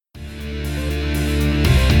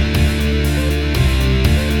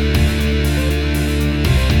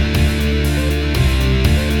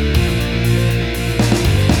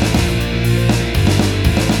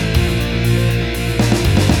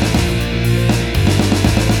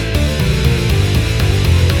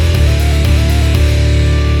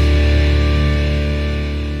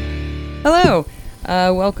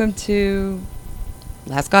Welcome to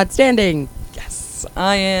Last God Standing. Yes,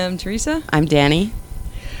 I am Teresa. I'm Danny.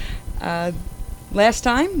 Last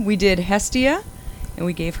time we did Hestia, and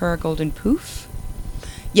we gave her a golden poof.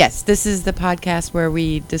 Yes, this is the podcast where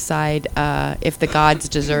we decide if the gods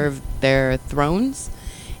deserve their thrones.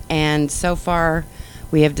 And so far,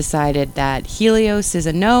 we have decided that Helios is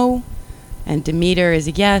a no, and Demeter is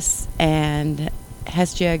a yes, and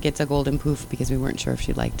Hestia gets a golden poof because we weren't sure if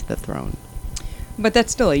she liked the throne. But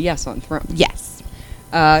that's still a yes on throne. Yes.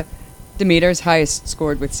 Demeter's highest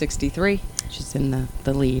scored with 63. She's in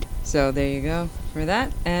the lead. So there you go for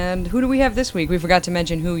that. And who do we have this week? We forgot to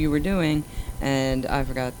mention who you were doing, and I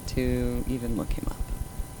forgot to even look him up.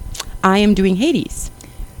 I am doing Hades.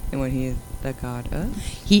 And what he is the god of?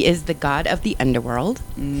 He is the god of the underworld.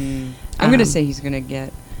 I'm going to say he's going to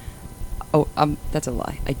get... Oh, that's a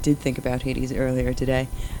lie. I did think about Hades earlier today,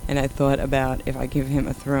 and I thought about if I give him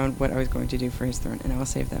a throne, what I was going to do for his throne, and I will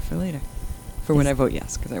save that for later. For when I vote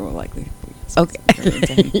yes, because I will likely vote yes.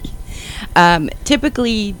 Okay.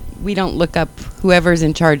 Typically, we don't look up whoever's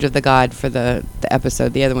in charge of the god for the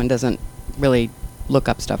episode. The other one doesn't really look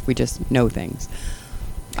up stuff. We just know things.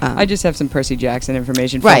 I just have some Percy Jackson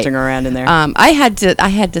information floating around in there. I had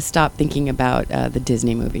to stop thinking about the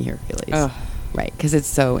Disney movie Hercules. Oh. Right, because it's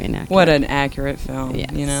so inaccurate. What an accurate film,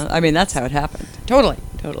 yes. You know? I mean, that's how it happened. Totally.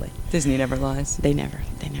 Disney never lies. They never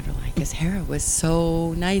lie, because Hera was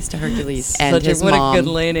so nice to Hercules and Such his what mom. a good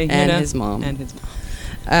lady. And you know? his mom. And his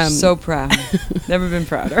mom. So proud. Never been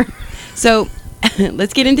prouder. So,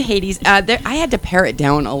 let's get into Hades. I had to pare it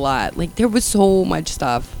down a lot. Like, there was so much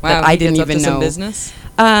stuff that I didn't even know. Some business?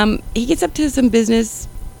 He gets up to some business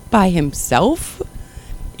by himself.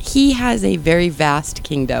 He has a very vast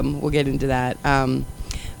kingdom. We'll get into that.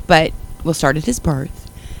 But we'll start at his birth.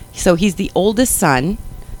 So he's the oldest son,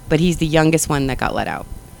 but he's the youngest one that got let out.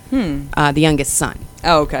 The youngest son.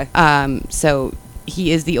 Oh, okay. So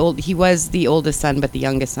he was the oldest son, but the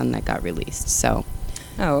youngest son that got released. So.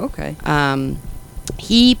 Oh, okay.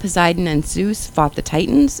 He, Poseidon, and Zeus fought the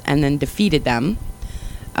Titans and then defeated them.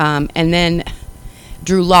 And then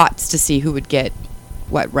drew lots to see who would get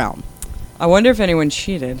what realm. I wonder if anyone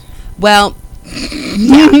cheated. Well,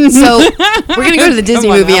 yeah. So we're going to go to the Disney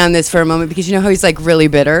movie on this for a moment, because you know how he's like really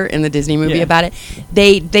bitter in the Disney movie about it?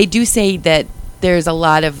 They do say that there's a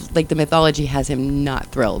lot of, like, the mythology has him not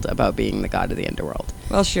thrilled about being the god of the underworld.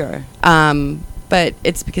 Well, sure. But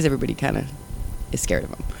it's because everybody kind of is scared of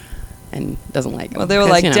him and doesn't like him. Well, they were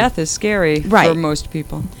like, death is scary for most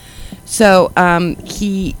people. So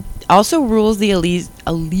he also rules the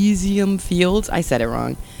Elysium Fields. I said it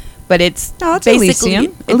wrong. But it's basically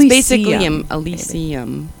Elysium. It's basically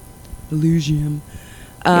Elysium. Elysium.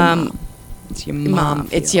 It's your mom.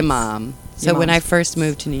 It's your mom. So when I first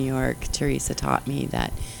moved to New York, Teresa taught me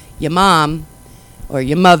that your mom, or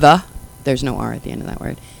your mother, there's no R at the end of that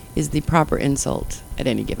word, is the proper insult at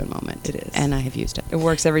any given moment. It is. And I have used it. It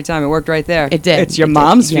works every time. It worked right there. It did. It's your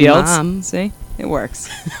mom's fields. Your mom. See? It works.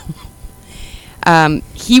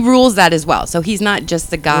 He rules that as well. So he's not just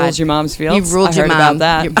the god. Rules your mom's fields? He ruled I your heard mom. about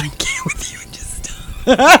that. I can't with you. Just stop.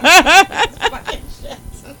 Fucking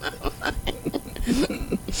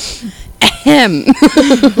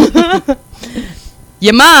shit.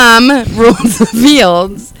 Your mom rules the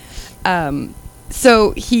fields.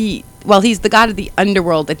 So he's the god of the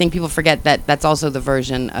underworld. I think people forget that that's also the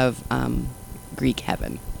version of Greek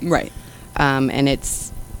heaven. Right. And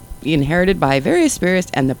it's inherited by various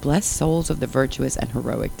spirits and the blessed souls of the virtuous and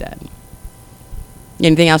heroic dead.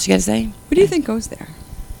 Anything else you got to say? What do you think goes there?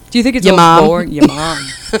 Do you think it's your mom? boring? Your mom.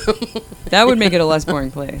 That would make it a less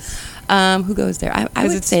boring place. Who goes there? I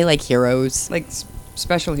would say like heroes. Like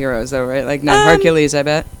special heroes, though, right? Like not Hercules, I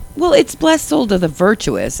bet. Well, it's blessed soul of the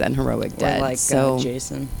virtuous and heroic dead. Or like so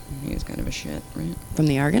Jason. He was kind of a shit, right? From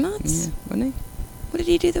the Argonauts? Yeah, wasn't he? What did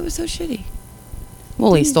he do that was so shitty?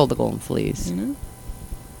 Well, he stole the golden fleece. You know?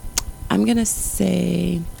 I'm going to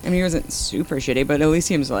say... I mean, he wasn't super shitty, but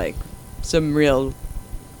Elysium's like some real...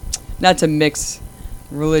 Not to mix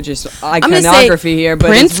religious iconography here, but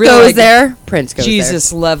Prince it's really goes like there. Prince goes Jesus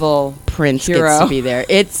there. level Prince hero. gets to be there.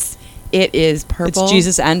 It is purple. It's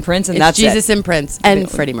Jesus and Prince, and that's Jesus it. and Prince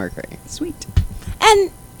and Freddie Mercury. Sweet.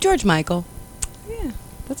 And George Michael. Yeah,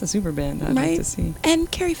 that's a super band I'd like to see.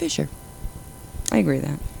 And Carrie Fisher. I agree with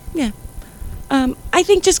that. Yeah. I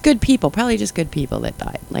think just good people. Probably just good people that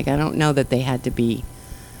died. Like, I don't know that they had to be...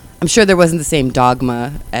 I'm sure there wasn't the same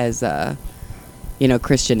dogma as,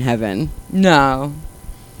 Christian heaven. No,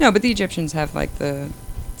 but the Egyptians have, like, the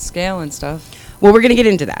scale and stuff. Well, we're going to get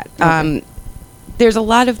into that. Okay. There's a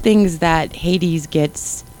lot of things that Hades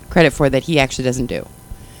gets credit for that he actually doesn't do.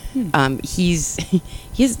 He's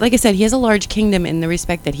like I said, he has a large kingdom in the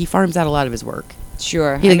respect that he farms out a lot of his work.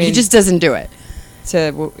 Sure. He just doesn't do it.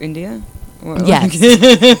 To India? Yes.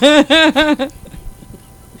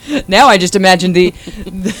 Now I just imagine the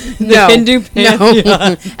Hindu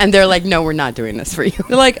pantheon. And they're like, no, we're not doing this for you.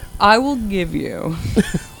 They're like, I will give you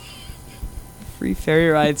free ferry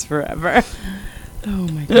rides forever. Oh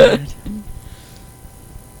my God.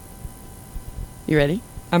 You ready?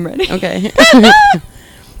 I'm ready. Okay.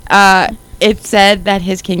 It said that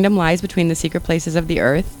his kingdom lies between the secret places of the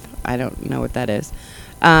earth. I don't know what that is.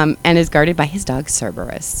 And is guarded by his dog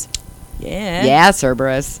Cerberus. Yeah. Yeah,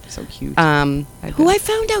 Cerberus. So cute. Who I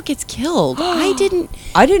found out gets killed. I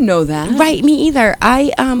didn't know that. Right, me either.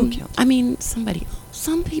 Who killed? I mean,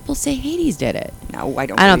 some people say Hades did it. No, I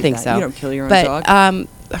don't think believe that. so. You don't kill your own but, dog.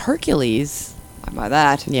 Hercules. I buy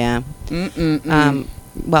that. Yeah. Mm-mm-mm.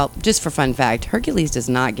 Well, just for fun fact, Hercules does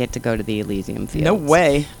not get to go to the Elysium Fields. No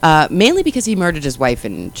way. Mainly because he murdered his wife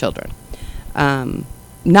and children.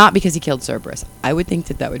 Not because he killed Cerberus. I would think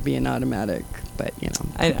that would be an automatic, but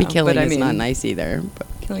I know, killing but is not nice either. But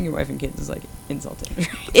killing your wife and kids is like insulting.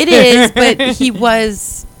 it is, but he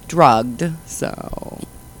was drugged, so.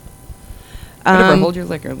 Whatever, hold your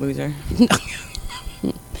liquor, loser.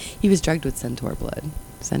 He was drugged with centaur blood.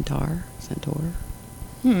 Centaur.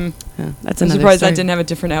 Yeah, that's I'm another surprised story. that didn't have a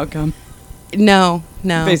different outcome. No.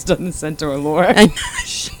 Based on the centaur lore.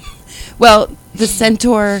 Well, the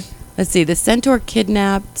centaur. Let's see. The centaur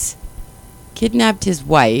kidnapped his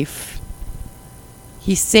wife.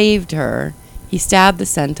 He saved her. He stabbed the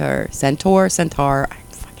centaur. I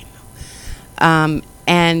fucking know.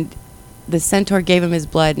 And the centaur gave him his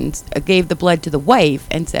blood and gave the blood to the wife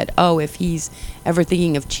and said, "Oh, if he's ever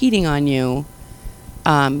thinking of cheating on you,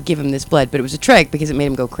 give him this blood." But it was a trick because it made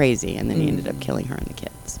him go crazy, and then he ended up killing her and the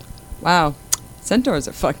kids. Wow, centaurs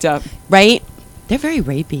are fucked up. Right? They're very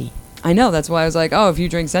rapey. I know. That's why I was like, oh, if you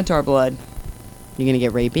drink centaur blood, you're gonna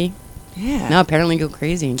get rapey. Yeah. No, apparently go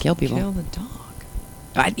crazy and kill people. Kill the dog.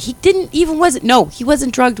 He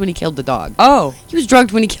wasn't drugged when he killed the dog. Oh. He was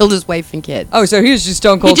drugged when he killed his wife and kid. Oh, so he was just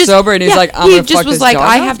stone cold sober and he's like, I'm going to fuck this dog. He just was like,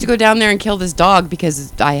 I up? have to go down there and kill this dog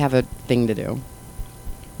because I have a thing to do.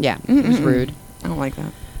 Yeah, it was rude. I don't like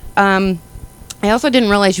that. I also didn't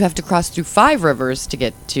realize you have to cross through 5 rivers to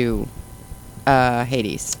get to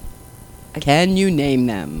Hades. Can you name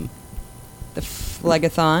them? The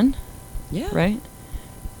Phlegathon. Yeah. Right?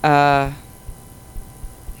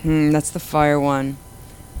 That's the fire one.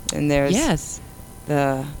 And there's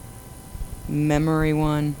the memory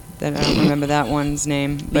one that I don't remember that one's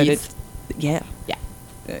name, but Leaf.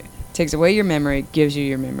 takes away your memory, gives you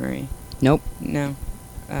your memory. Nope. No.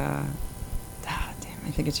 Damn,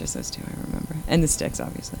 I think it's just those 2 I remember. And the sticks,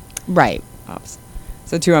 obviously. Right. Ops.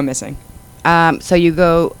 So 2 I'm missing. So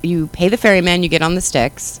you pay the ferryman, you get on the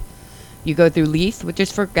sticks. You go through Lethe, which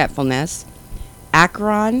is forgetfulness.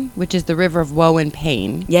 Acheron, which is the river of woe and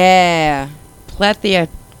pain. Yeah.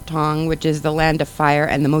 Pletheatong, which is the land of fire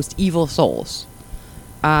and the most evil souls.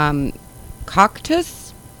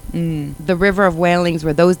 Coctus, the river of wailings,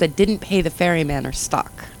 where those that didn't pay the ferryman are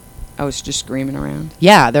stuck. I was just screaming around.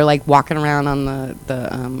 Yeah, they're like walking around on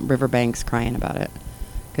the river banks crying about it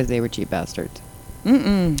because they were cheap bastards.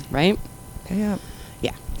 Right? Pay up.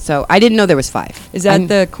 Yeah. So I didn't know there was 5. Is that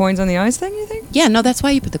the coins on the eyes thing, you think? Yeah, no, that's why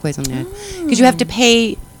you put the coins on the eye. Because you have to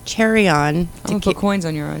pay Cherion to put coins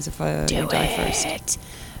on your eyes if I die first.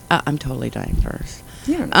 I'm totally dying first.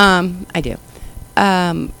 Yeah. I do.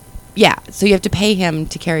 Yeah, so you have to pay him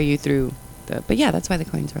to carry you through but yeah, that's why the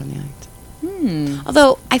coins are on the eyes.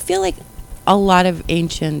 Although I feel like a lot of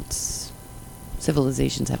ancient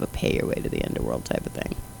civilizations have a pay your way to the underworld type of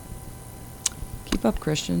thing. Keep up,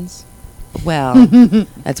 Christians. Well,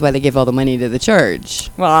 that's why they give all the money to the church.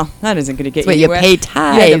 Well, that isn't going to get that's you what you pay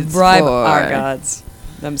tithes You have to bribe for. our gods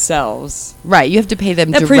themselves. Right, you have to pay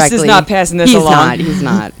them directly. That priest is not passing this along. He's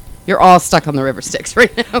not. You're all stuck on the river Styx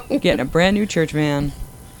right now. Getting a brand new church van.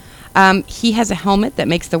 He has a helmet that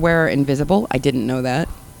makes the wearer invisible. I didn't know that.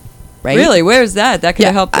 Right? Really? Where's that? That could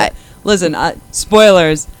have helped. Listen,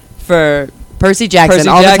 spoilers for Percy Jackson.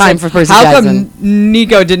 All the time for Percy Jackson. How Jackson. come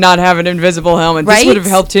Nico did not have an invisible helmet? Right? This would have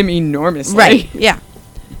helped him enormously. Right, yeah.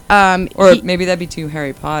 Or maybe that'd be too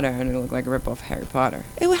Harry Potter and it would look like a ripoff of Harry Potter.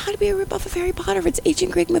 It would have to be a ripoff of Harry Potter if it's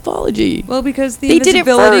ancient Greek mythology. Well, because the they did it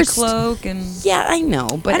invisibility first. Cloak and... Yeah, I know,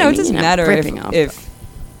 but I know, it doesn't matter if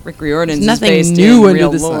Rick Riordan's is based new in real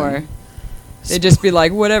under the lore. sun. They'd just be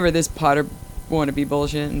like, whatever, this Potter wannabe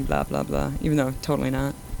bullshit and blah, blah, blah. Even though totally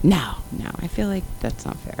not. No, I feel like that's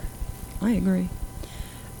not fair. I agree.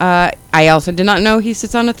 I also did not know he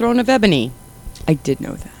sits on a throne of ebony. I did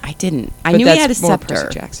know that. I didn't. I knew he had a scepter.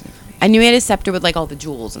 Percy Jackson information. I knew he had a scepter with like all the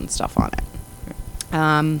jewels and stuff on it.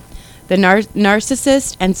 The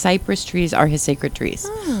narcissus and cypress trees are his sacred trees.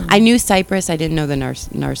 Oh. I knew cypress. I didn't know the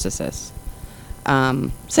narcissus.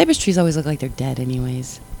 Cypress trees always look like they're dead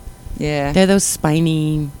anyways. Yeah. They're those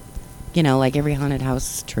spiny, like every haunted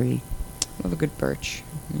house tree. Love a good birch.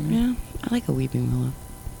 Yeah, I like a weeping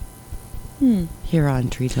willow. Here on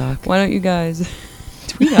Tree Talk. Why don't you guys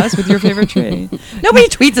tweet us with your favorite tree? Nobody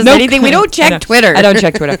tweets us anything. We don't check Twitter. I don't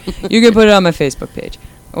check Twitter. You can put it on my Facebook page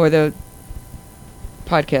or the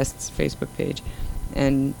podcast's Facebook page.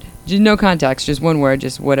 And no context, just one word,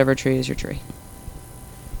 just whatever tree is your tree.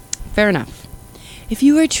 Fair enough. If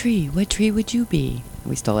you were a tree, what tree would you be?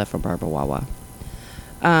 We stole that from Barbara Wawa.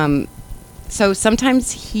 So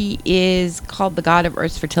sometimes he is called the god of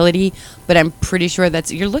Earth's fertility, but I'm pretty sure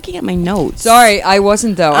you're looking at my notes. Sorry, I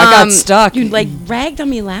wasn't though. I got stuck. You ragged on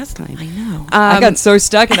me last time. I know. I got so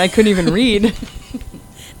stuck and I couldn't even read.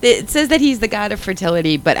 It says that he's the god of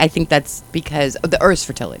fertility, but I think that's because of the Earth's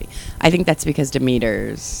fertility. I think that's because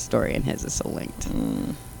Demeter's story and his is so linked.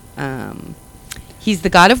 He's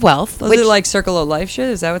the god of wealth. Was it like Circle of Life shit?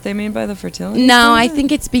 Is that what they mean by the fertility? No, I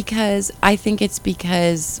think it's because,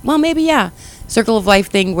 well, maybe, yeah. Circle of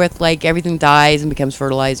Life thing with like everything dies and becomes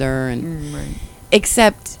fertilizer. And right.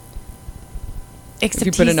 Except if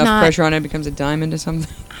you put enough pressure on it, it becomes a diamond or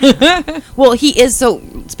something. Well,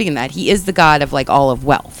 speaking of that, he is the god of like all of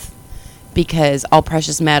wealth because all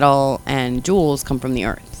precious metal and jewels come from the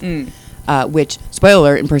earth. Which, spoiler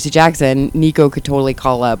alert, in Percy Jackson, Nico could totally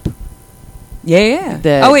call up. Yeah.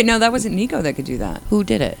 Oh, wait, no, that wasn't Nico that could do that. Who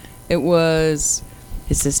did it? It was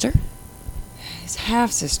his sister? His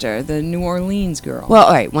half-sister, the New Orleans girl. Well,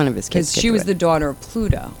 all right, one of his kids. Because she was the daughter of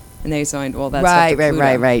Pluto, and they assigned all that right, stuff to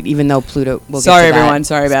Pluto. Right. Even though Pluto... Sorry, everyone.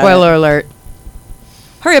 Sorry about it. Spoiler alert.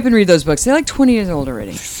 Hurry up and read those books. They're like 20 years old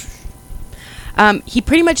already. He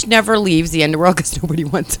pretty much never leaves the underworld because nobody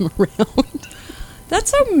wants him around.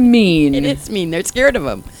 That's so mean. It is mean. They're scared of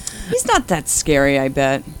him. He's not that scary, I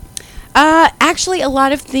bet. Actually, a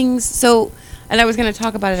lot of things. So, and I was going to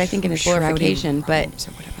talk about it, I think, in his glorification, but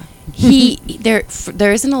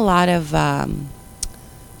there isn't a lot of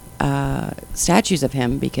statues of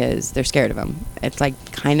him because they're scared of him. It's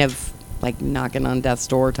like kind of like knocking on death's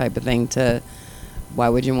door type of thing. Why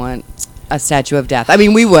would you want a statue of death? I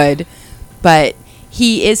mean, we would, but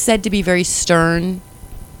he is said to be very stern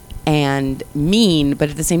and mean, but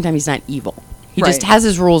at the same time, he's not evil. He just has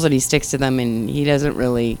his rules and he sticks to them, and he doesn't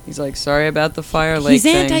really... He's like, sorry about the fire lake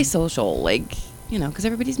thing. He's antisocial, because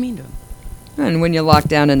everybody's mean to him. And when you're locked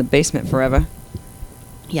down in the basement forever.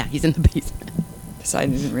 Yeah, he's in the basement.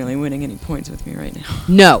 Poseidon isn't really winning any points with me right now.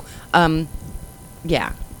 No.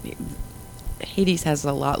 Yeah. Hades has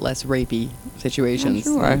a lot less rapey situations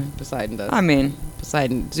than Poseidon does. I mean...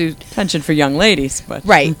 Zeus... Penchant for young ladies, but...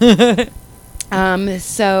 Right.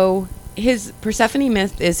 So... His Persephone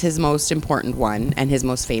myth is his most important one and his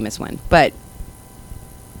most famous one.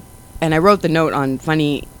 And I wrote the note on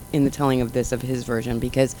funny in the telling of his version,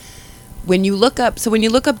 because when you look up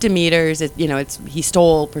Demeter's, he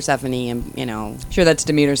stole Persephone and, Sure, that's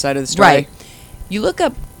Demeter's side of the story. Right. You look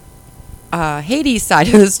up Hades' side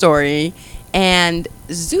of the story, and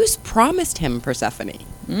Zeus promised him Persephone.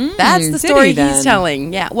 That's the story he's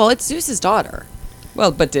telling. Yeah. Well, it's Zeus's daughter.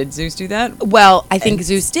 Well, but did Zeus do that? Well, I think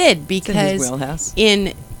Zeus did, because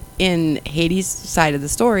in Hades' side of the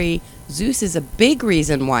story, Zeus is a big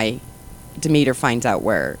reason why Demeter finds out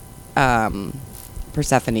where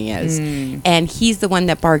Persephone is, and he's the one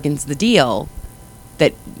that bargains the deal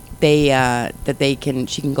that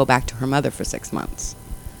she can go back to her mother for 6 months.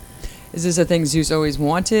 Is this a thing Zeus always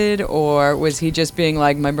wanted, or was he just being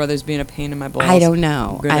like, my brother's being a pain in my balls? I don't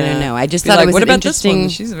know. I just thought it was what about interesting. This one?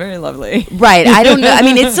 She's very lovely. Right. I don't know. I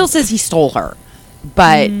mean, it still says he stole her,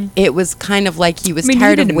 but it was kind of like he was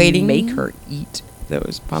tired of waiting. Make her eat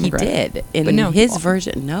those pomegranates. He did in his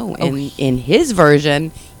version. No, in his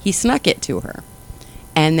version, he snuck it to her,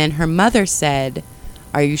 and then her mother said,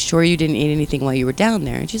 "Are you sure you didn't eat anything while you were down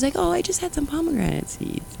there?" And she's like, "Oh, I just had some pomegranate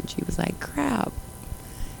seeds." And she was like, "Crap."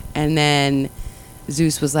 And then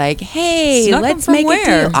Zeus was like, "Hey, let's make a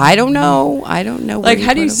deal." I don't know. Like,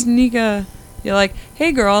 how do you sneak a... You're like,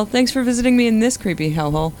 "Hey, girl, thanks for visiting me in this creepy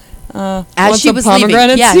hellhole. As she was leaving.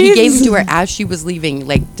 Yeah, seeds?" he gave them to her as she was leaving.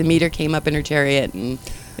 Like, Demeter came up in her chariot and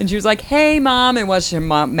she was like, "Hey, Mom." And once her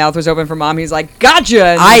mouth was open for Mom, he's like, "Gotcha."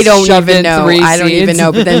 And I don't even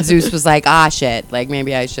know. But then Zeus was like, shit. Like,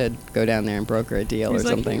 maybe I should go down there and broker a deal or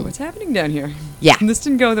something. Hey, what's happening down here? Yeah. This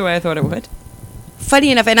didn't go the way I thought it would.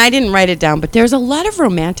 Funny enough, and I didn't write it down, but there's a lot of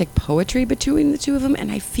romantic poetry between the two of them,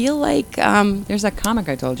 and I feel like... there's that comic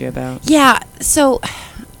I told you about. Yeah, so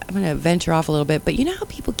gonna venture off a little bit, but you know how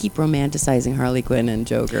people keep romanticizing Harley Quinn and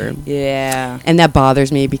Joker, Yeah. and that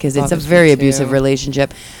bothers me because it's a Bothers me very too. abusive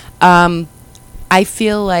relationship. I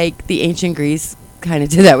feel like the ancient Greece kind of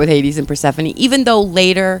did that with Hades and Persephone, even though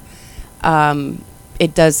later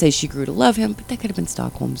it does say she grew to love him, but that could have been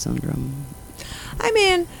Stockholm syndrome. I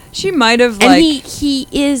mean, she might have, And like... he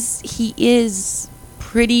is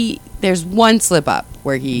pretty. There's one slip up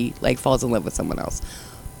where he like falls in love with someone else,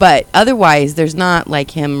 but otherwise there's not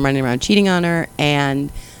like him running around cheating on her.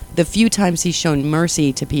 And the few times he's shown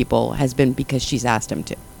mercy to people has been because she's asked him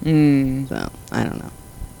to. So I don't know.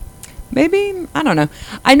 Maybe, I don't know.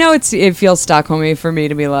 I know it feels Stockholmy for me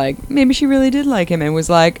to be like, maybe she really did like him and was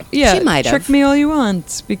like, yeah, She might have. trick me all you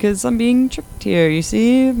want because I'm being tricked here. You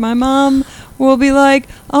see, my mom will be like,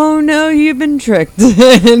 oh no, you've been tricked.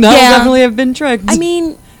 And I definitely have been tricked. I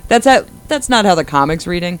mean, that's not how the comic's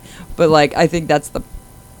reading, but like, I think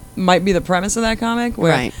might be the premise of that comic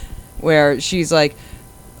where she's like,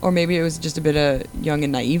 or maybe it was just a bit of young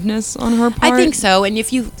and naiveness on her part. I think so. And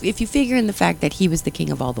if you figure in the fact that he was the king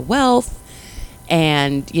of all the wealth,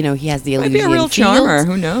 and you know he has the Elysian Might be a real fields, charmer.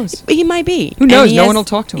 Who knows? He might be. Who knows? No one will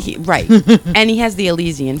talk to him. Right. And he has the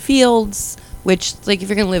Elysian fields, which, like, if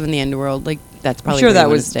you're gonna live in the underworld, like that's I'm probably sure where that you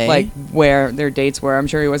wanna was stay. like where their dates were. I'm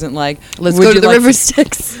sure he wasn't like, Let's "Would go to you the like River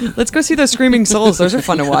Styx. Let's go see those Screaming Souls. Those are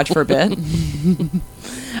fun to watch for a bit.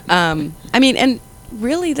 I mean, and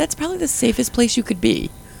really, that's probably the safest place you could be.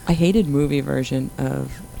 I hated movie version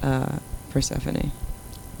of Persephone.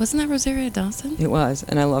 Wasn't that Rosario Dawson? It was,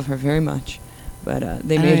 and I love her very much. But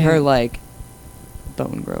they I made don't her know. like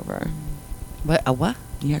Bone Grover. What? A what?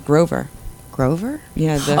 Yeah, Grover. Grover?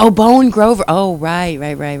 Yeah. Bone Grover. Oh, right.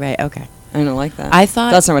 Okay. I don't like that. I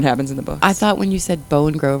thought- that's not what happens in the book. I thought when you said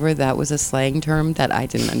Bone Grover, that was a slang term that I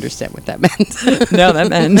didn't understand what that meant. No, that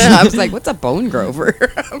meant- I was like, what's a Bone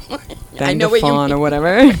Grover? I know what you fawn mean. or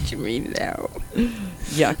whatever. What you mean now.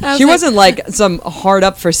 Yeah, I was she like- wasn't like some hard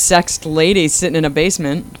up for sexed lady sitting in a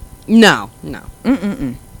basement. No.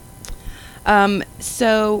 Mm-mm-mm.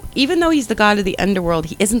 So even though he's the god of the underworld,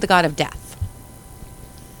 he isn't the god of death.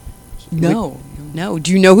 No. No.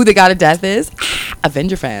 Do you know who the god of death is?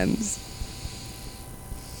 Avenger fans.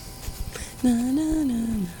 Na, na, na,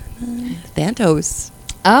 na, na. Thanatos.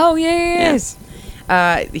 Oh yes.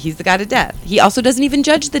 He's the god of death. He also doesn't even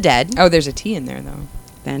judge the dead. Oh, there's a T in there though.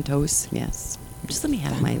 Thanatos. Yes. Just let me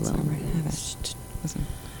have my That's little. all right, have it. Listen,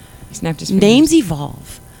 he snapped his fingers. Names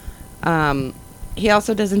evolve. He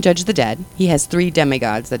also doesn't judge the dead. He has 3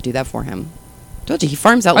 demigods that do that for him. Told you, he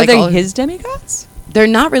farms out Are like they all his demigods? They're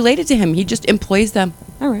not related to him. He just employs them.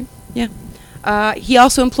 All right, Yeah. He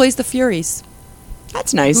also employs the Furies,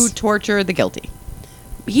 that's nice. who torture the guilty.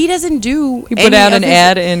 He doesn't do. He put out an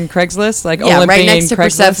ad in Craigslist, like Yeah, Olympian right next to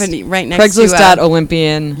Craigslist. Persephone, right next to,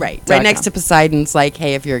 Craigslist.olympian. Right next to Poseidon's. Like,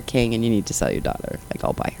 hey, if you're a king and you need to sell your daughter, like,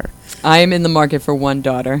 I'll buy her. I am in the market for one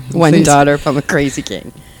daughter. One Please. daughter from a crazy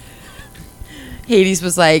king. Hades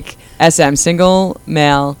was like, SM, single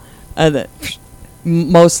male,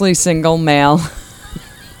 mostly single male.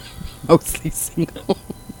 mostly single.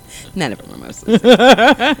 None of them are mostly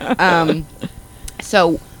single.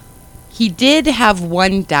 So he did have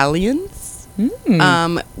one dalliance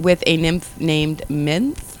with a nymph named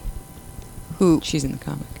Minth, who, She's in the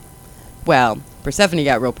comic. well, Persephone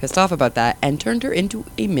got real pissed off about that and turned her into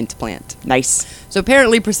a mint plant. Nice. So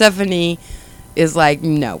apparently Persephone is like,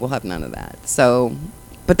 no, we'll have none of that. So,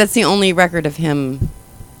 but that's the only record of him,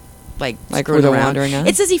 like screwing with a around. wandering eye?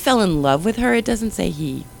 It says he fell in love with her. It doesn't say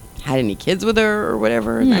he had any kids with her or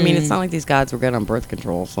whatever. I mean, it's not like these gods were good on birth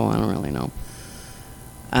control, so I don't really know.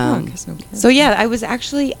 I guess no kids. So yeah,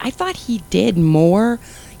 I thought he did more.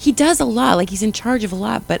 He does a lot, like he's in charge of a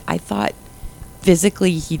lot, but I thought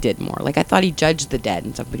physically he did more. Like I thought he judged the dead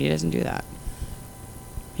and stuff, but he doesn't do that.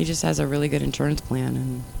 He just has a really good insurance plan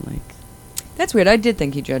and like, That's weird. I did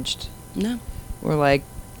think he judged, no. or like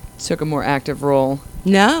took a more active role.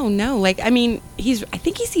 No. Like, I mean, I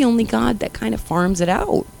think he's the only god that kind of farms it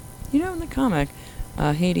out. You know, in the comic,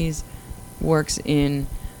 Hades works in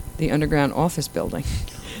the underground office building.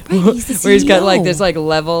 Right, he's the Where he's got like CEO. there's like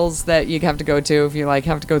levels that you have to go to if you like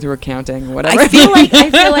have to go through accounting or whatever. I feel like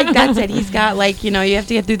that's it. He's got like, you have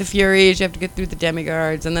to get through the Furies, you have to get through the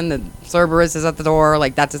demigods, and then the Cerberus is at the door,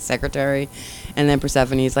 like that's his secretary. And then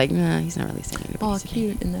Persephone's like, nah, he's not really saying anything. Oh,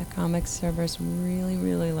 cute. In that comic, Cerberus really,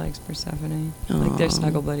 really likes Persephone. Like, they're Aw.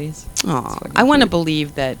 snuggle buddies. Aw, fucking I want to cute.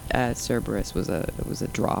 believe that Cerberus was a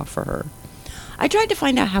draw for her. I tried to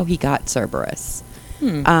find out how he got Cerberus,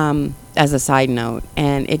 as a side note,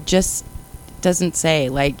 and it just doesn't say.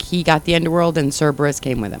 Like, he got the underworld and Cerberus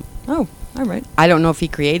came with him. Oh, all right. I don't know if he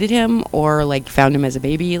created him or, like, found him as a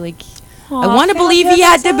baby. Like, I want to believe he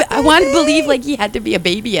had to. I want to believe like he had to be a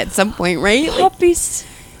baby at some point, right? Like, Puppies.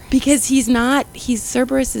 because he's not.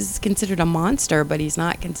 Cerberus is considered a monster, but he's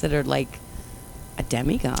not considered like a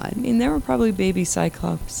demigod. I mean, there were probably baby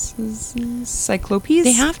cyclops. Cyclopes?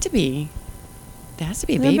 They have to be. There has to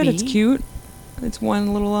be a I baby. bet it's cute. It's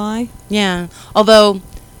one little eye. Yeah. Although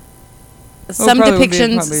some probably would be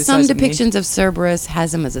depictions, probably the some size of me. depictions of Cerberus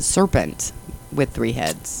has him as a serpent with 3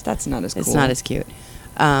 heads. That's not as cool. It's not as cute.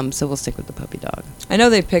 So we'll stick with the puppy dog. I know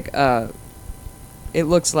they pick, it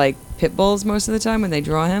looks like pit bulls most of the time when they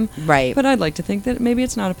draw him. Right. But I'd like to think that maybe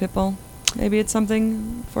it's not a pit bull. Maybe it's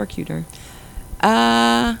something far cuter.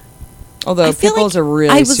 I Although feel pit bulls like are I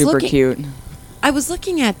really was super looking- cute. was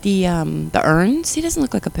looking at the urns. He doesn't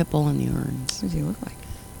look like a pit bull in the urns. What does he look like?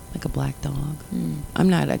 Like a black dog. Hmm. I'm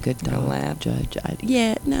not a good Like a dog lab? judge.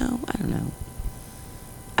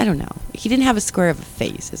 I don't know. He didn't have a square of a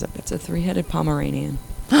face. Is it? It's a 3-headed Pomeranian.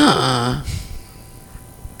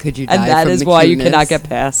 Could you die And that from is the why you cuteness? cannot get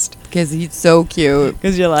past. Because he's so cute.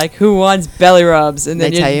 Because you're like, who wants belly rubs? And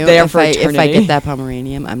then Did I tell you're you, there if for eternity. if I get that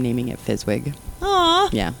Pomeranian, I'm naming it Fizzwig. Aw.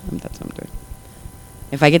 Yeah, that's what I'm doing.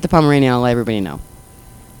 If I get the Pomeranian, I'll let everybody know.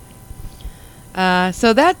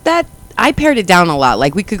 So that I pared it down a lot.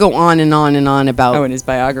 Like we could go on and on and on about Oh, in his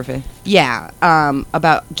biography.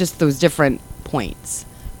 about just those different points.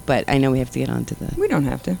 But I know we have to get on to We don't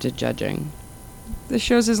have to. judging. This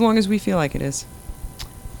show's as long as we feel like it is.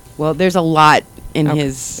 Well, there's a lot in Okay.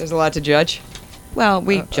 his. There's a lot to judge. Well,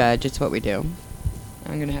 we judge. It's what we do.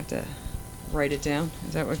 I'm going to have to write it down.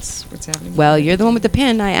 Is that what's happening? Well, you're the one with the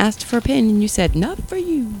pen. I asked for a pen, and you said not for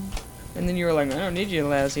you. And then you were like, I don't need you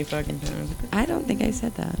lousy fucking pen. I was like, I don't think I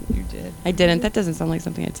said that. you did. I didn't. That doesn't sound like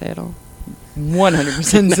something I'd say at all.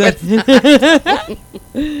 100% said.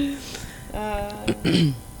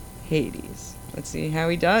 Hades. Let's see how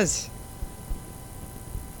he does.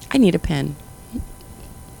 I need a pen.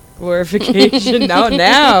 Glorification.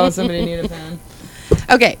 now somebody need a pen.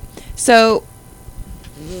 Okay, so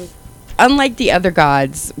unlike the other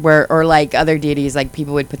gods, or like other deities, like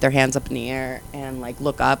people would put their hands up in the air and like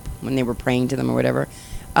look up when they were praying to them or whatever.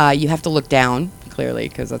 You have to look down clearly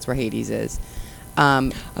because that's where Hades is.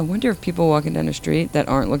 I wonder if people walking down the street that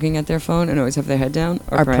aren't looking at their phone and always have their head down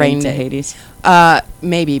are praying praying to to- Hades.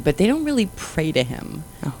 Maybe, but they don't really pray to him.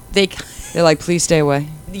 Oh. They're like, please stay away.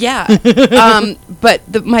 Yeah. But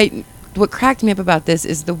what cracked me up about this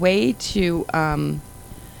is the way to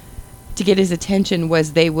get his attention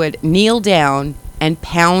was they would kneel down and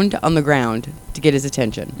pound on the ground to get his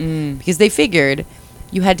attention. Because they figured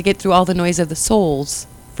you had to get through all the noise of the souls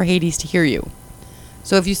for Hades to hear you.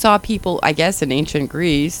 So if you saw people, I guess in ancient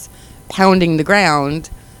Greece, pounding the ground,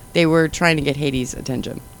 they were trying to get Hades'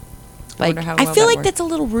 attention. I wonder how I well feel that like worked. that's a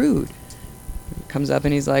little rude. Comes up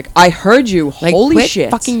and he's like, I heard you. Like, Holy quit shit.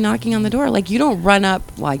 fucking knocking on the door. Like, you don't run up.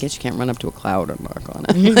 Well, I guess you can't run up to a cloud and knock on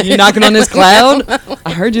it. You're knocking on this cloud?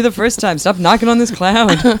 I heard you the first time. Stop knocking on this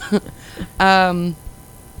cloud.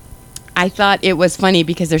 I thought it was funny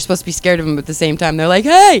because they're supposed to be scared of him, but at the same time, they're like,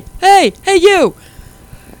 hey, you.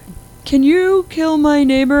 Can you kill my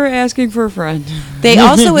neighbor asking for a friend? They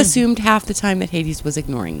also assumed half the time that Hades was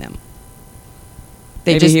ignoring them.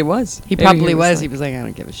 Maybe he was. He Maybe probably was. like, He was like, I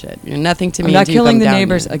don't give a shit. You're nothing to I'm me. not until you killing come the down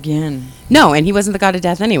neighbors here." again. No, and he wasn't the god of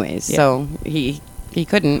death anyways, Yeah. so he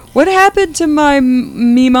couldn't. What happened to my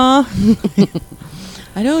Mima?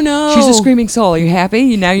 I don't know. She's a screaming soul. Are you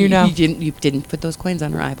happy? Now you know. You didn't put those coins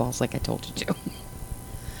on her eyeballs like I told you to.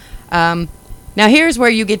 Now here's where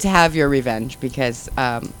you get to have your revenge because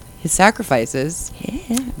his sacrifices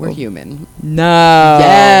were human. No.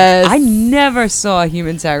 Yes. I never saw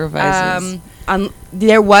human sacrifices.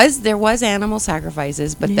 There was animal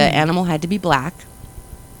sacrifices, but the Yeah. animal had to be black.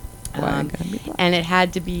 Why gotta be black? And it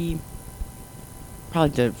had to be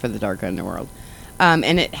probably for the dark underworld.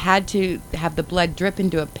 And it had to have the blood drip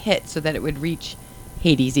into a pit so that it would reach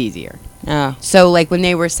Hades easier. Oh. So, like, when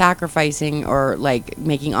they were sacrificing or, like,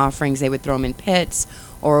 making offerings, they would throw them in pits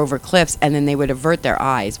or over cliffs, and then they would avert their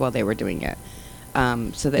eyes while they were doing it,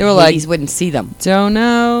 so that They were Hades like, wouldn't see them. Don't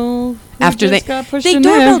know. who After just got pushed they in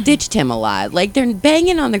doorbell there. ditched him a lot. Like, they're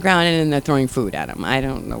banging on the ground and then they're throwing food at him. I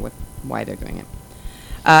don't know why they're doing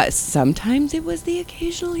it. Sometimes it was the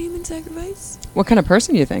occasional human sacrifice. What kind of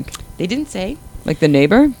person you think? They didn't say. Like the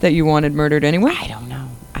neighbor that you wanted murdered anyway? I don't know.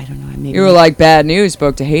 Maybe You were like, bad news,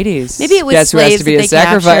 spoke to Hades. maybe it was Guess who has slaves to be that a they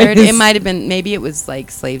sacrifice? captured. It might have been. Maybe it was like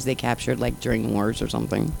slaves they captured, like during wars or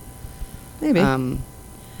something. Maybe.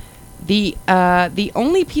 The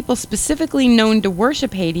only people specifically known to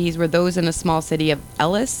worship Hades were those in a small city of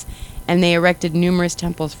Elis and they erected numerous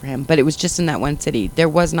temples for him, but it was just in that one city. There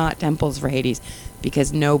was not temples for Hades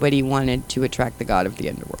because nobody wanted to attract the god of the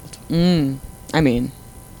underworld. I mean,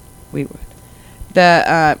 we would.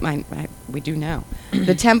 We do now.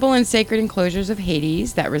 The temple and sacred enclosures of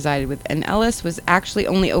Hades that resided within Elis was actually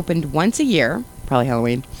only opened once a year, probably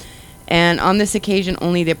Halloween, and on this occasion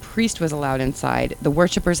only the priest was allowed inside. The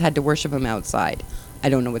worshippers had to worship him outside. I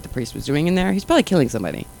don't know what the priest was doing in there. He's probably killing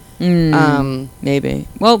somebody. Maybe.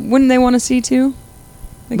 Well, wouldn't they want to see too?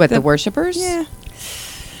 Like the worshippers? Yeah.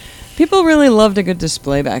 People really loved a good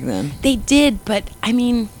display back then. They did, but I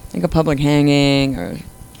mean, like a public hanging or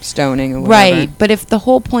stoning or whatever. Right, but if the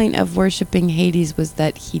whole point of worshiping Hades was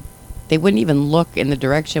that they wouldn't even look in the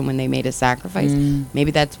direction when they made a sacrifice, maybe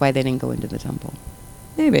that's why they didn't go into the temple.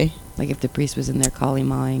 Maybe. Like if the priest was in there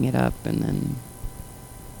Kali-maing it up and then...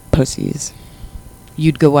 Pussies.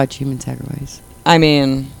 You'd go watch human sacrifice. I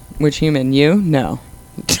mean, which human? You? No.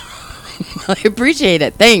 I appreciate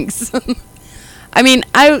it. Thanks. I mean,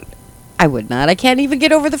 I would not. I can't even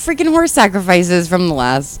get over the freaking horse sacrifices from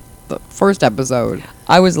the first episode.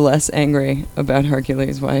 I was less angry about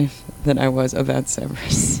Hercules' wife than I was about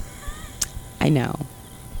Cerberus. I know.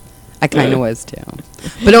 I kind of was too.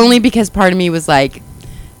 But only because part of me was like,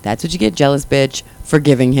 that's what you get, jealous bitch, for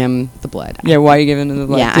giving him the blood. Yeah, why are you giving him the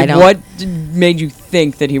blood? Yeah, I don't... What made you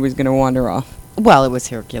think that he was going to wander off? Well, it was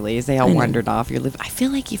Hercules. They all wandered off. I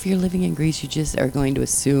feel like if you're living in Greece, you just are going to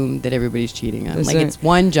assume that everybody's cheating on. Like it's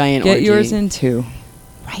one giant orgy. Get yours in too.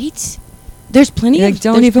 Right? There's plenty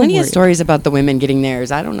of stories about the women getting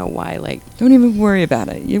theirs. I don't know why. Like, don't even worry about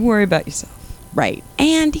it. You worry about yourself. Right.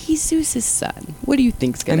 And he's Zeus's son. What do you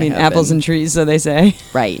think's going to happen? Apples and trees, so they say.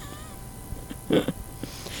 Right.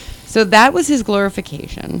 So that was his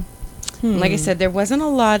glorification. Like I said, there wasn't a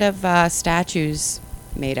lot of statues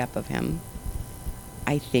made up of him.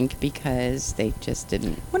 I think because they just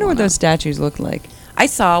didn't. I wonder what those statues look like. I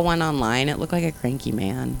saw one online. It looked like a cranky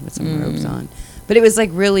man with some robes on. But it was like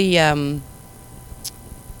really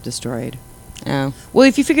destroyed. Oh. Well,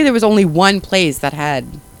 if you figure there was only one place that had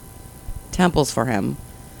temples for him,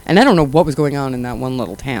 and I don't know what was going on in that one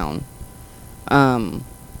little town,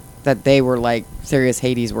 that they were like serious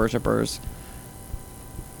Hades worshippers.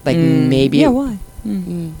 Like maybe. Yeah, why? I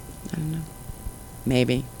don't know.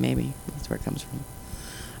 Maybe that's where it comes from.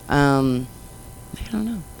 I don't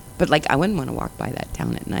know. But like, I wouldn't want to walk by that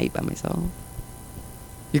town at night by myself.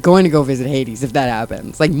 You're going to go visit Hades if that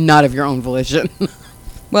happens. Like, not of your own volition.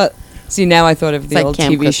 Well, see, now I thought of the old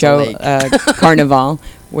Camp TV Crystal show Carnival,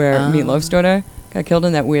 where Meatloaf's daughter got killed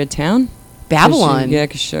in that weird town. Babylon.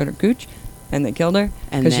 Because she showed her gooch, and they killed her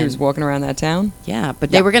because she was walking around that town. Yeah,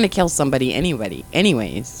 but they were going to kill somebody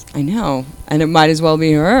anyways. I know, and it might as well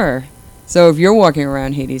be her. So if you're walking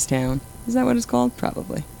around Hades Town, is that what it's called?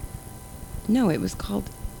 Probably. No, it was called...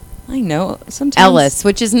 I know. Sometimes Ellis,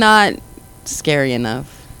 which is not scary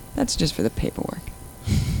enough. That's just for the paperwork.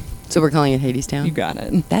 So we're calling it Hades Town? You got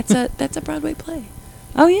it. That's a Broadway play.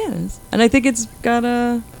 Oh, yeah, it is. And I think it's got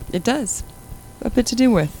It does. a bit to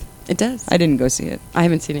do with. It does. I didn't go see it. I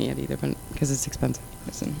haven't seen it yet either, but because it's expensive.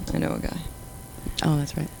 Listen, I know a guy. Oh,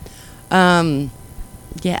 that's right.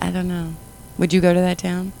 Yeah, I don't know. Would you go to that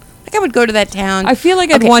town? Like, I would go to that town. I feel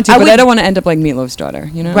like I'd want to, but I don't want to end up like Meatloaf's daughter,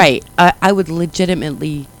 you know? Right. I would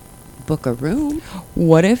legitimately book a room.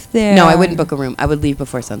 What if they're... No, I wouldn't book a room. I would leave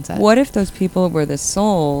before sunset. What if those people were the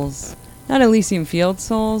souls, not Elysium Field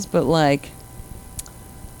souls, but like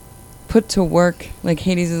put to work? Like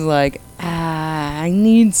Hades is like, I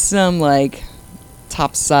need some like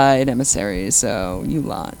topside emissaries, so you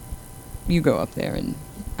go up there and,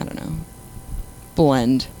 I don't know,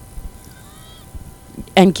 blend.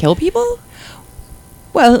 And kill people?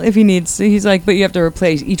 Well, if he needs to. He's like, but you have to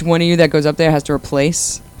replace, each one of you that goes up there has to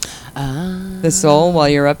replace the soul while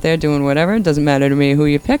you're up there doing whatever. It doesn't matter to me who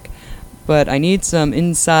you pick, but I need some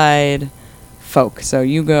inside folk. So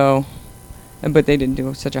you go, but they didn't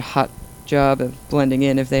do such a hot job of blending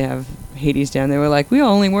in if they have Hades down. They were like, we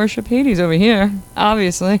only worship Hades over here,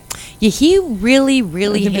 obviously. Yeah, he really,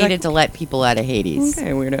 really hated to let people out of Hades.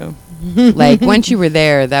 Okay, weirdo. Like, once you were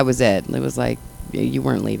there, that was it. It was like, you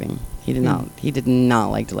weren't leaving. He did not. He did not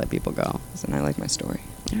like to let people go. Listen, I like my story.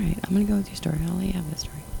 All right, I'm gonna go with your story. I'll let you have this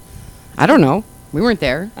story. I don't know. We weren't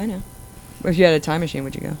there. I know. If you had a time machine,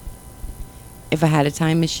 would you go? If I had a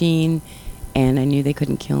time machine, and I knew they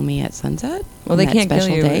couldn't kill me at sunset. Well, they can't kill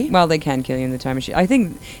you. Day? Well, they can kill you in the time machine. I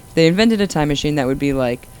think if they invented a time machine, that would be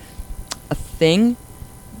like a thing,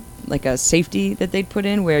 like a safety that they'd put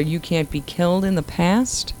in where you can't be killed in the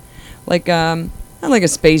past, like not like a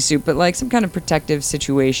spacesuit, but like some kind of protective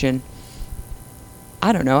situation.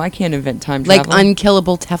 I don't know. I can't invent time travel. Like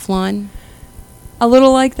unkillable Teflon? A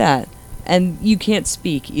little like that. And you can't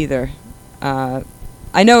speak either.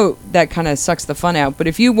 I know that kind of sucks the fun out, but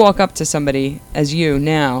if you walk up to somebody as you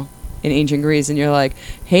now in ancient Greece and you're like,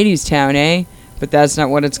 Hades Town, eh? But that's not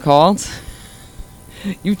what it's called.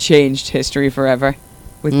 You've changed history forever.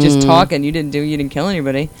 With just talking, you didn't kill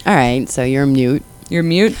anybody. All right, so you're mute. You're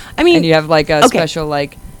mute? I mean, and you have like a okay. special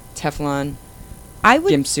like Teflon I would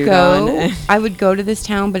gimp suit go. on. I would go to this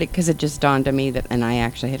town, but because it just dawned on me that, and I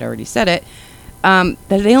actually had already said it, that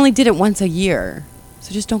they only did it once a year.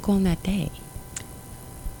 So just don't go on that day.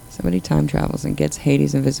 Somebody time travels and gets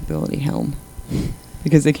Hades' invisibility helm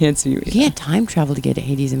because they can't see you. You can't time travel to get a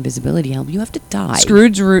Hades invisibility helm. You have to die.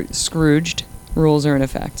 Scrooged rules are in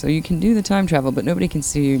effect, so you can do the time travel, but nobody can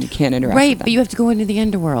see you and you can't interact. Right, with them. but you have to go into the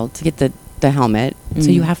underworld to get the helmet, so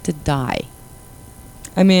you have to die.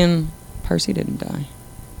 I mean, Percy didn't die.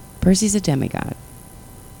 Percy's a demigod.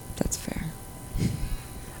 That's fair.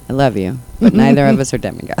 I love you, but neither of us are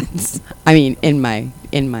demigods. I mean, in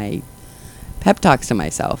my pep talks to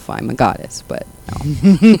myself, I'm a goddess, but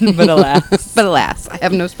no. But alas, I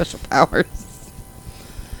have no special powers.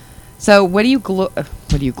 So, what do you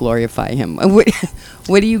glorify him?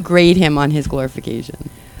 What do you grade him on his glorification?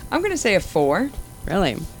 I'm gonna say a 4.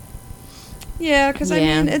 Really? Yeah, because I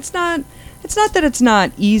Yeah. mean, it's not that it's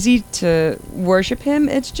not easy to worship him.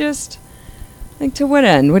 It's just like, to what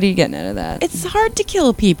end? What are you getting out of that? It's hard to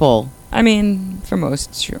kill people. I mean, for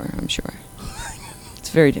most, sure, I'm sure. It's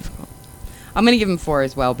very difficult. I'm gonna give him 4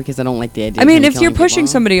 as well because I don't like the idea. I of mean, him if you're killing pushing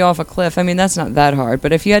people. somebody off a cliff, I mean, that's not that hard.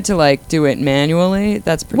 But if you had to, like, do it manually,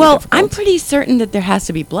 that's pretty Well, difficult. I'm pretty certain that there has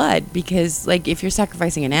to be blood because, like, if you're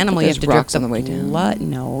sacrificing an animal, you there's have to drip rocks the on the way down. blood.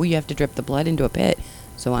 No, you have to drip the blood into a pit.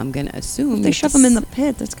 So I'm gonna assume If they that shove them in the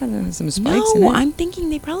pit, that's kind of some spikes in it. No, I'm thinking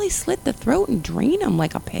they probably slit the throat and drain him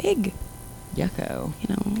like a pig. Yucko. You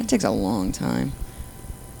know. That takes a long time.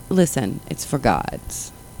 Listen, it's for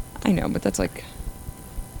gods. I know, but that's like...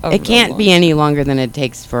 a It real can't long be time. any longer than it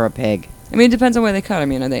takes for a pig. I mean, it depends on where they cut. I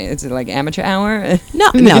mean, is it like amateur hour?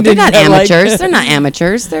 No, They no, they're not get, like, amateurs. They're not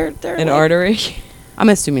amateurs. They're an like- artery. I'm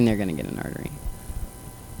assuming they're gonna get an artery.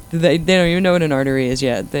 They don't even know what an artery is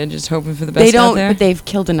yet. They're just hoping for the best They out don't, there. but they've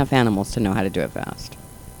killed enough animals to know how to do it fast.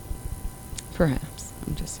 Perhaps.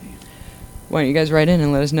 I'm just saying. Why don't you guys write in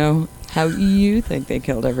and let us know how you think they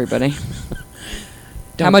killed everybody?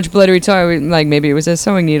 How much blood are we talking? Like, maybe it was a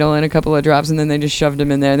sewing needle and a couple of drops, and then they just shoved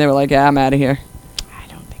him in there, and they were like, I'm out of here. I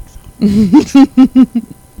don't think so.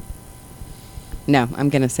 No, I'm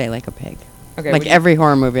gonna say like a pig. Okay. Like every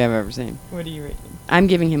horror movie I've ever seen. What do you rate? I'm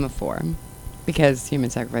giving him a 4 because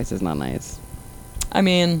human sacrifice is not nice. I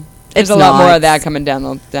mean, there's It's a lot more not. of that coming down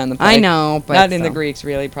the pike. I know, but Not in the still. Greeks,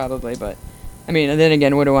 really, probably, but... I mean, and then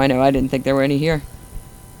again, what do I know? I didn't think there were any here.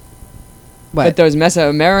 What? But those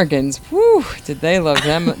Mesoamericans, whew, did they love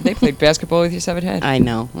them? They played basketball with your severed head. I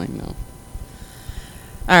know. All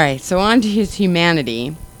right, so on to his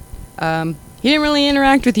humanity. He didn't really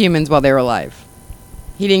interact with humans while they were alive.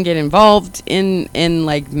 He didn't get involved in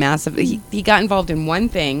like massive... He got involved in one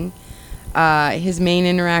thing. His main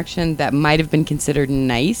interaction that might have been considered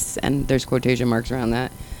nice, and there's quotation marks around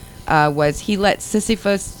that, was he let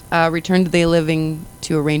Sisyphus return to the living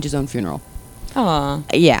to arrange his own funeral. Aw.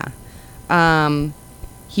 Yeah.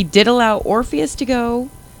 He did allow Orpheus to go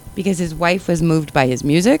because his wife was moved by his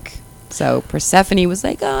music. So Persephone was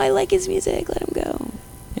like, oh, I like his music, let him go.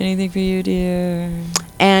 Anything for you, dear?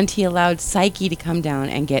 And he allowed Psyche to come down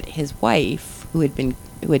and get his wife, who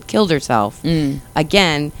had killed herself,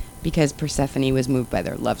 again, because Persephone was moved by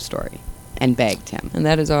their love story and begged him. And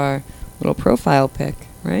that is our little profile pic,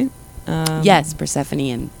 right? Yes, Persephone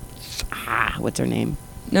and... what's her name?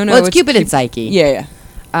 No, Well, it's Cupid and Psyche. Yeah.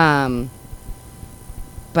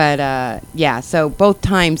 Yeah, so both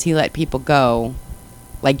times he let people go,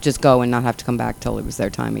 like just go and not have to come back till it was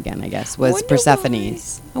their time again, I guess, was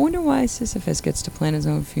Persephone's. I wonder why Sisyphus gets to plan his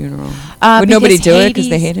own funeral. Would nobody because do it because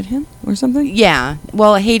they Hades- hated him or something? Yeah,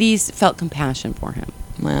 well, Hades felt compassion for him.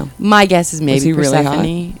 Wow. My guess is maybe he really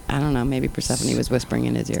Persephone. I don't know, maybe Persephone was whispering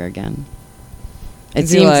in his ear again. It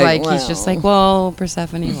Is he seems like, like he's just well. like, well,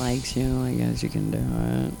 Persephone likes you, I guess you can do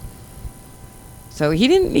it. So he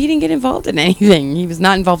didn't get involved in anything. He was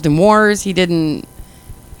not involved in wars. Why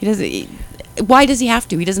does he have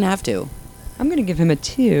to? He doesn't have to. I'm going to give him a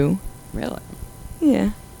 2. Really?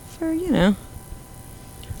 Yeah. For, I'll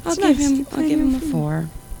It's give nice. him a 4.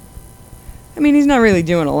 I mean, he's not really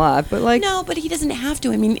doing a lot, but like... No, but he doesn't have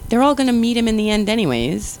to. I mean, they're all going to meet him in the end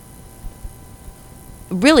anyways.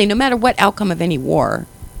 Really, no matter what outcome of any war,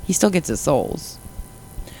 he still gets his souls.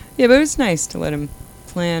 Yeah, but it's nice to let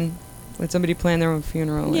somebody plan their own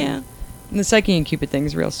funeral. Yeah. And the Psyche and Cupid thing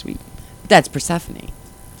is real sweet. That's Persephone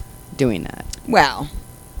doing that. Well,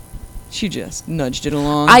 she just nudged it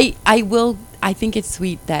along. I think it's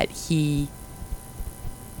sweet that the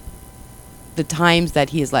times that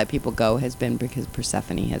he has let people go has been because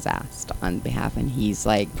Persephone has asked on behalf, and he's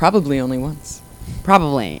like, Probably only once.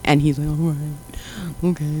 probably, and he's like, all right,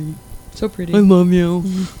 okay, So pretty. I love you.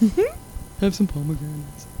 Have some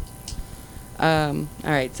pomegranates. All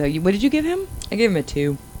right, so what did you give him? I gave him a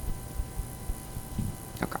 2.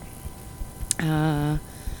 Okay.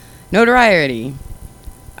 Notoriety.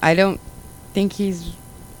 I don't think he's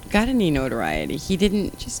got any notoriety. He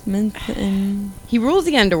didn't. Just meant He rules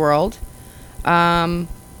the underworld, and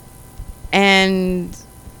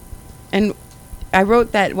I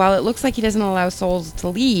wrote that while it looks like he doesn't allow souls to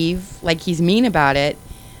leave, like he's mean about it,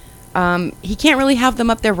 he can't really have them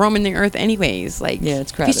up there roaming the earth anyways. Like, Yeah,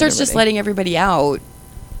 it's if he crowded starts just already. letting everybody out,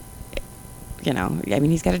 you know, I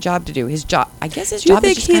mean, he's got a job to do. His job, I guess his Do you job is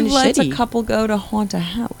think just he kind of lets shitty. a couple go to haunt a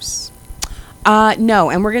house? No,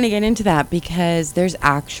 and we're going to get into that because there's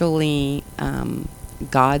actually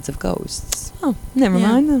gods of ghosts. Oh, never Yeah.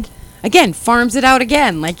 mind then. Again, farms it out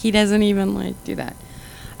again. Like, he doesn't even, like, do that.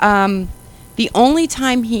 The only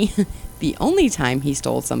time he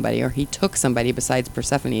stole somebody or he took somebody besides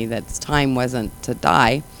Persephone that's time wasn't to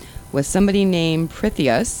die was somebody named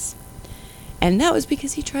Prithous. And that was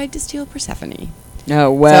because he tried to steal Persephone.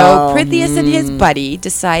 Oh, well. So Prithous and his buddy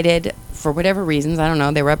decided, for whatever reasons, I don't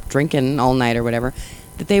know, they were up drinking all night or whatever,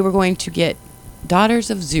 that they were going to get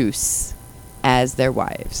daughters of Zeus as their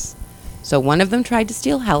wives. So one of them tried to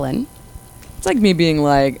steal Helen. It's like me being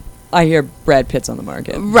like, I hear Brad Pitt's on the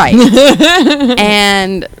market. Right.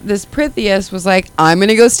 And this Prithous was like, I'm going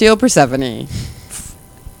to go steal Persephone.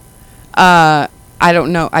 I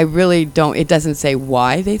don't know. I really don't. It doesn't say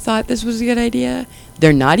why they thought this was a good idea.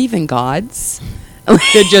 They're not even gods.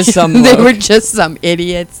 They're just some They look. were just some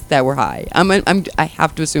idiots that were high. I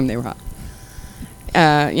have to assume they were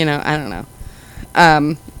high. You know, I don't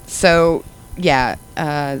know. So yeah,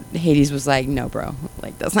 Hades was like, no, bro,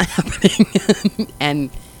 like that's not happening,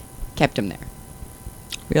 and kept him there.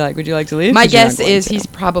 Be like, would you like to leave? My 'Cause you're not guess going is to. he's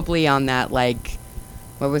probably on that, like,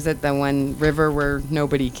 what was it, the one river where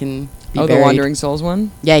nobody can be Oh, buried? the Wandering Souls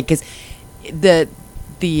one? Yeah, because the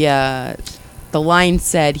line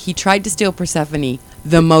said he tried to steal Persephone,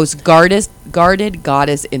 the most guarded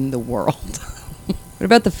goddess in the world. What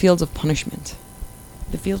about the Fields of Punishment?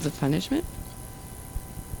 The Fields of Punishment?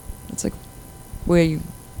 It's like where you,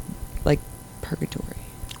 like, purgatory.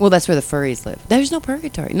 Well, that's where the furries live. There's no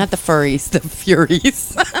purgatory. Not the furries, the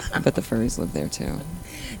furies. I bet the furries live there too.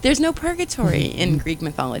 There's no purgatory in Greek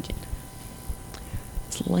mythology.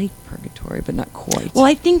 It's like purgatory, but not quite. Well,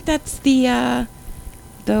 I think that's the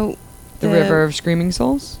River of Screaming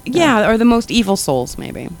Souls? Yeah, or the most evil souls,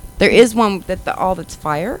 maybe. There is one that's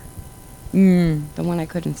fire. Mm. The one I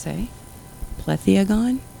couldn't say.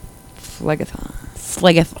 Pletheagon? Phlegethon.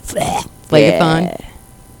 Phlegethon. Yeah.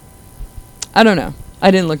 I don't know. I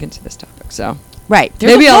didn't look into this topic, so Right.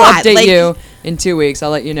 There's maybe a I'll lot, update like, you in 2 weeks. I'll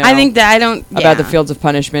let you know. I think that I don't... about the yeah. Fields of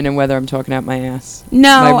Punishment and whether I'm talking out my ass.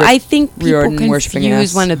 No, My I think people Riordan worshipping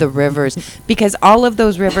confuse ass. one of the rivers because all of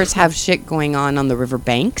those rivers have shit going on the river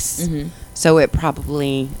banks. Mm-hmm. So it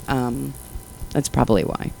probably... that's probably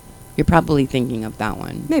why. You're probably thinking of that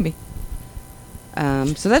one. Maybe.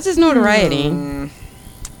 So that's his notoriety. I'm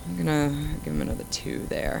gonna give him another 2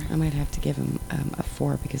 there. I might have to give him a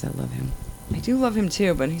 4 because I love him. I do love him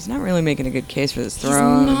too, but he's not really making a good case for this He's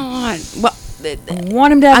throne. not. Well, I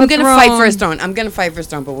want him to have I'm a going to throne. fight for his throne. I'm going to fight for his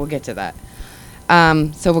throne, but we'll get to that.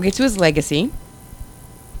 So we'll get to his legacy.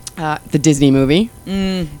 The Disney movie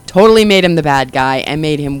totally made him the bad guy and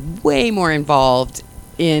made him way more involved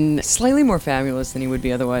in... Slightly more fabulous than he would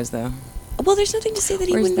be otherwise, though. Well, there's nothing to say that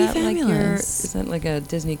he Or is wouldn't be that like fabulous. is that like a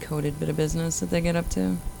Disney coded bit of business that they get up to,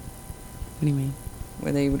 What do you mean?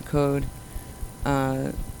 where they would code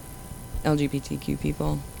LGBTQ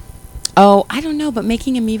people? Oh, I don't know, but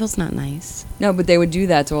making him evil's not nice. No, but they would do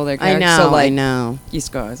that to all their I characters. know, So like I know.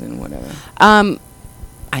 Yskars and whatever. I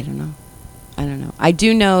don't know. I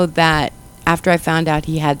do know that after I found out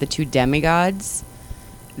he had the 2 demigods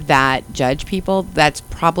that judge people, that's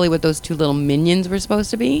probably what those 2 little minions were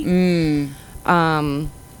supposed to be.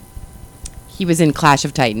 He was in Clash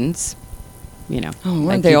of Titans. You know. Oh, weren't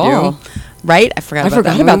like they you do. all? Right? I forgot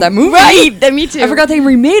about that movie. Right. Me too. I forgot they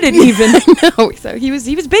remade it even. I know. So he was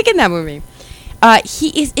big in that movie.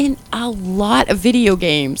 He is in a lot of video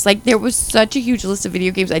games. Like, there was such a huge list of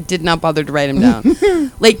video games, I did not bother to write him down.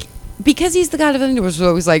 Like, because he's the god of the underworld, so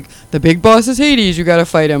it was like, the big boss is Hades, you gotta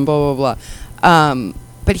fight him, blah, blah, blah.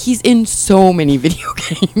 But he's in so many video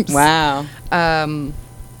games. Wow. And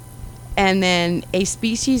then a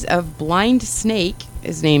species of blind snake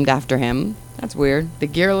is named after him. That's weird. The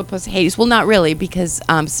Gyrilepus Hades. Well, not really, because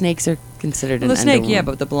snakes are considered Well, an the snake, underworld. yeah,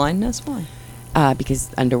 but the blindness, why? Because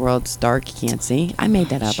underworld's dark, you can't see. I made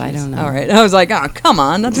that up. I don't know. All right. I was like, oh, come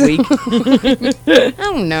on, that's weak. I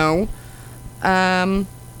don't know.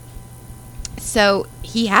 So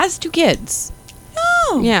he has 2 kids.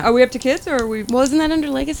 Oh. Yeah. Are we up to kids or are we Well, isn't that under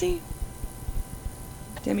legacy?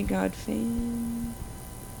 demigod fan?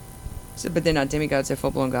 So, but they're not demigods, they're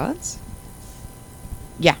full-blown gods?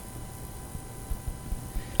 Yeah.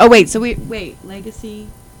 Oh wait. So wait. Legacy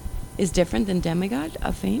is different than demigod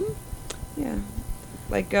of fame. Yeah.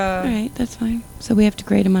 Like, All right, that's fine. So we have to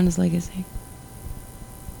grade him on his legacy.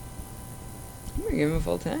 I'm going to give him a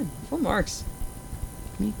full 10. Full marks.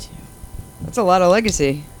 Me too. That's a lot of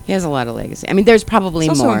legacy. He has a lot of legacy. I mean, there's probably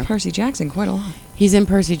It's also more. in Percy Jackson, quite a lot. He's in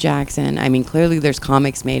Percy Jackson. I mean, clearly there's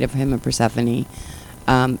comics made of him and Persephone.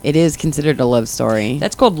 It is considered a love story.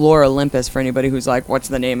 That's called Lore Olympus for anybody who's like, what's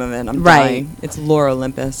the name of it? I'm Right. dying. It's Lore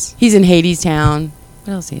Olympus. He's in Hades Town.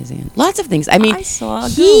 What else is he in? Lots of things. I mean, I saw a girl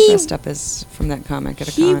he dressed up as from that comic at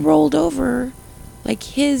a he con. rolled over, like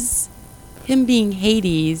him being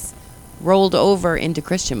Hades, rolled over into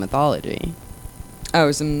Christian mythology.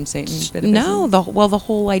 Oh, some Satan bit of No, business? the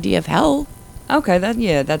whole idea of hell. Okay,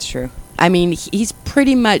 that's true. I mean, he's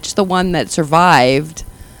pretty much the one that survived,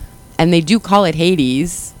 and they do call it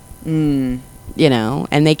Hades, Mm. you know,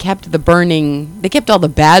 and they kept all the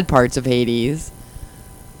bad parts of Hades.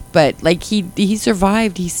 But, like, he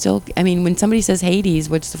survived. He's still, I mean, when somebody says Hades,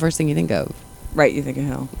 what's the first thing you think of? Right, you think of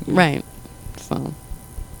hell. Yeah. Right. So, all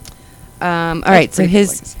That's right, so pretty good his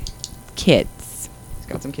legacy. kids. He's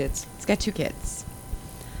got some kids. He's got 2 kids.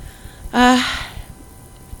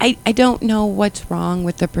 I don't know what's wrong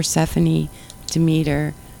with the Persephone,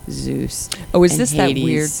 Demeter, Zeus. Oh, is and this Hades. that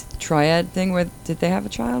weird triad thing where did they have a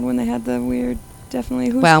child when they had the weird definitely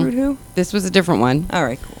who Well, screwed who? This was a different one. All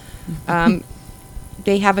right, cool.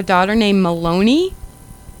 They have a daughter named Maloney.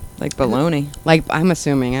 Like baloney. Like, I'm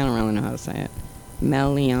assuming. I don't really know how to say it.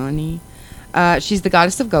 Meliani. She's the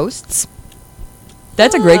goddess of ghosts.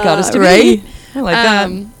 That's a great goddess to right? be. I like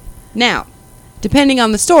that. Now, depending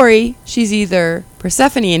on the story, she's either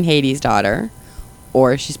Persephone and Hades' daughter,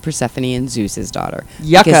 or she's Persephone and Zeus's daughter.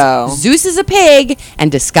 Yucko. Because Zeus is a pig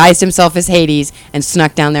and disguised himself as Hades and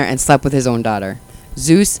snuck down there and slept with his own daughter.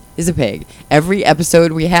 Zeus is a pig. Every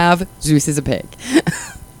episode we have, Zeus is a pig.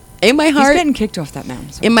 In my He's heart, getting kicked off that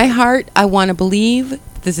mountain. So in my heart, I want to believe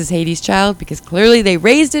this is Hades' child because clearly they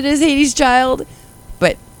raised it as Hades' child,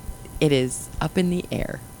 but it is up in the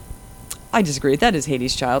air. I disagree. That is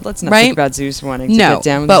Hades' child. Let's not Right? think about Zeus wanting to No, get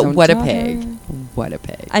down with but his own what a daughter. pig. What a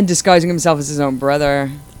pig. And disguising himself as his own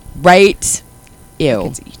brother. Right? Ew.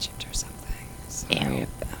 Like it's Egypt or something. Sorry Ew.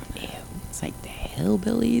 about Ew. It's like the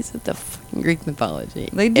hillbillies of the fucking Greek mythology.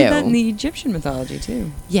 They did that Ew. in the Egyptian mythology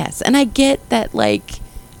too. Yes, and I get that, like,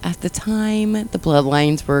 at the time, the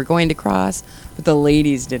bloodlines were going to cross. But the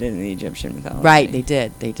ladies did it in the Egyptian mythology. Right, they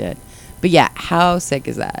did. But yeah, how sick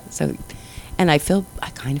is that? So, and I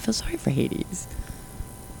kind of feel sorry for Hades.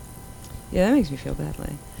 Yeah, that makes me feel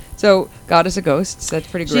badly. So, goddess of ghosts, that's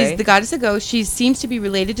pretty great. She's the goddess of ghosts. She seems to be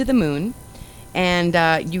related to the moon, and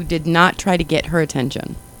you did not try to get her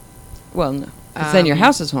attention. Well, no. 'Cause then your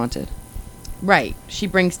house is haunted. Right. She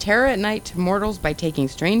brings terror at night to mortals by taking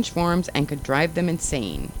strange forms and could drive them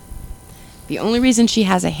insane. The only reason she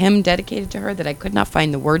has a hymn dedicated to her that I could not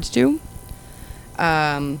find the words to,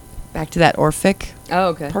 back to that Orphic Oh,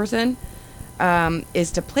 okay. person,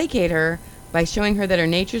 is to placate her by showing her that her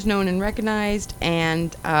nature is known and recognized,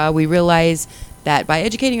 and we realize that by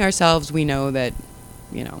educating ourselves, we know that,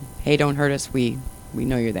 you know, hey, don't hurt us, we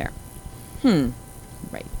know you're there.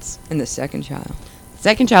 Right. And the second child.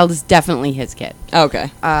 Second child is definitely his kid.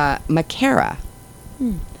 Okay. Makara,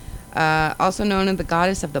 also known as the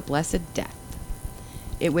goddess of the blessed death.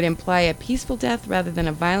 It would imply a peaceful death rather than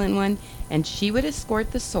a violent one, and she would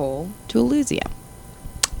escort the soul to Elysium.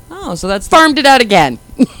 Oh, so that's Farmed it out again.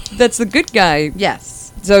 that's the good guy.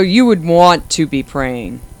 Yes. So you would want to be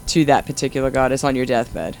praying to that particular goddess on your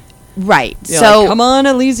deathbed. Right. You're so like, come on,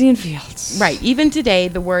 Elysian Fields. right. Even today,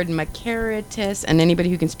 the word Makaritis, and anybody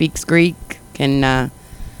who can speak Greek can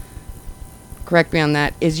correct me on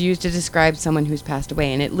that, is used to describe someone who's passed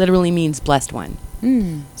away, and it literally means blessed one.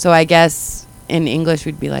 So I guess in English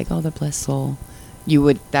we'd be like, oh, the blessed soul.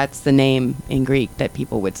 That's the name in Greek that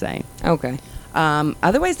people would say. Okay.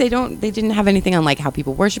 Otherwise, they didn't have anything on like how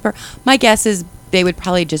people worship her. My guess is they would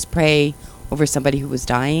probably just pray over somebody who was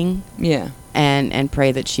dying Yeah. and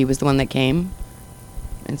pray that she was the one that came.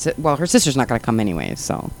 And so, well, her sister's not going to come anyway,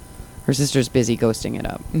 so her sister's busy ghosting it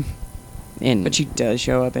up. But she does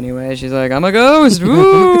show up anyway. She's like, I'm a ghost.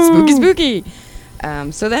 Woo! Spooky.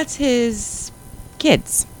 So that's his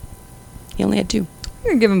kids. He only had 2. I'm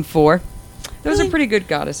going to give him 4. Those Really? are pretty good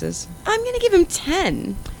goddesses. I'm going to give him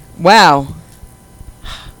 10. Wow.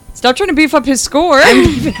 Stop trying to beef up his score. I'm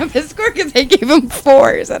giving him his score because I gave him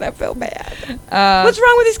 4s and I feel bad. What's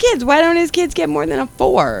wrong with his kids? Why don't his kids get more than a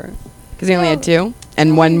 4? Because he only had 2,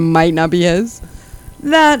 and one might not be his.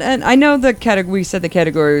 That, and I know the category, we said the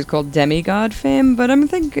category was called demigod fame, but I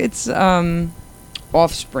think it's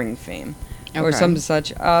offspring fame or Okay. some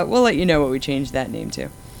such. We'll let you know what we changed that name to.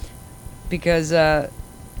 Because the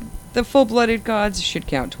full-blooded gods should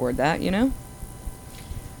count toward that, you know?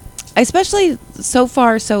 Especially so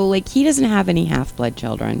far, so like he doesn't have any half-blood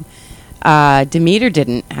children. Demeter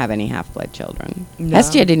didn't have any half-blood children. No.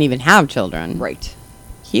 Hestia didn't even have children. Right.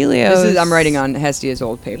 Helios. I'm writing on Hestia's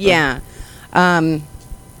old paper. Yeah.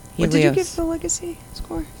 What did you Helios. give the legacy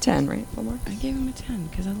score? 10, right? Full mark? I gave him a 10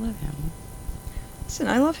 because I love him. Listen,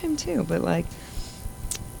 I love him too, but like,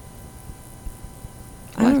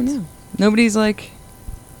 I What? don't know. Nobody's like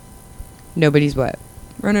Nobody's what?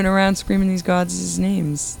 running around screaming these gods'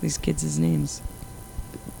 names, these kids' names.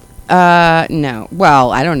 No.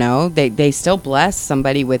 Well, I don't know. They still bless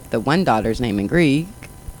somebody with the one daughter's name in Greek.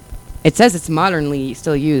 It says it's modernly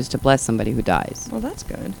still used to bless somebody who dies. Well, that's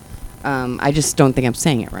good. I just don't think I'm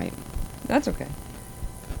saying it right. That's okay.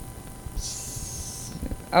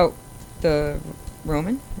 Oh, the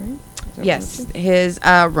Roman, right? Is that Yes, what his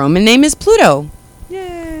Roman name is Pluto. it is?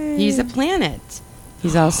 Yay! He's a planet.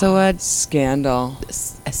 He's also a scandal.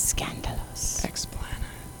 scandalous.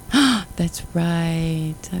 Ex-planet. That's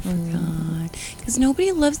right. I forgot. Because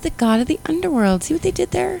nobody loves the god of the underworld. See what they did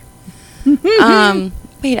there?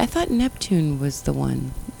 Wait, I thought Neptune was the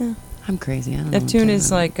one. Yeah. I'm crazy. I don't know. Neptune what's is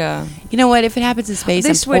going like. on. You know what? If it happens in space, They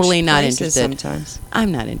I'm switch totally not places interested. sometimes.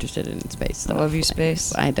 I'm not interested in space. I love you,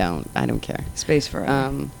 space. I don't care. Space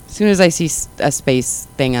forever. As soon as I see a space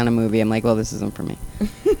thing on a movie, I'm like, well, this isn't for me.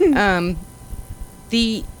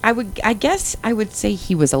 I guess I would say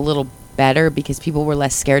he was a little better because people were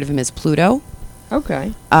less scared of him as Pluto.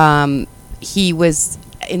 Okay. He was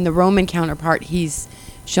in the Roman counterpart. He's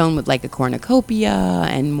shown with like a cornucopia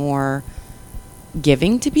and more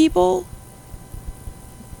giving to people,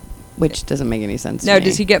 which doesn't make any sense. Now, to me.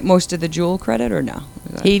 does he get most of the jewel credit or no?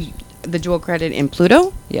 Is that- The jewel credit in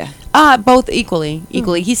Pluto? Yeah. Both equally.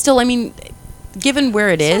 He's still. I mean, given where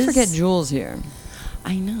it is, Let's not forget jewels here.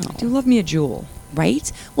 I know. I do love me a jewel.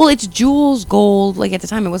 Right? Well, it's jewels, gold. Like at the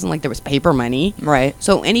time, it wasn't like there was paper money. Right.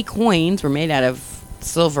 So any coins were made out of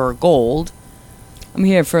silver or gold. I'm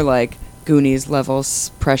here for like Goonies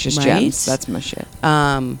levels, precious Right? gems. That's my shit.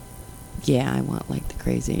 Yeah, I want like the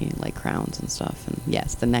crazy like crowns and stuff, and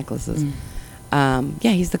yes, the necklaces. Mm.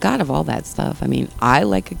 Yeah, he's the god of all that stuff. I mean, I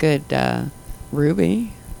like a good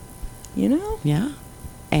ruby. You know? Yeah,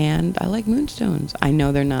 and I like moonstones. I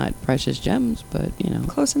know they're not precious gems, but you know,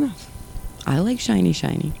 Close enough. I like shiny.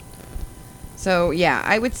 So yeah,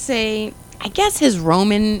 I would say I guess his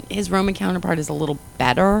Roman counterpart is a little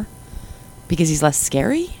better because he's less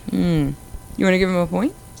scary. Mm. You want to give him a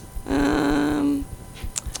point?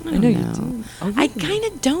 I know don't you know. do. Oh, I really? kind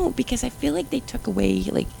of don't because I feel like they took away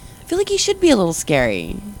I feel like he should be a little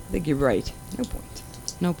scary. I think you're right. No point.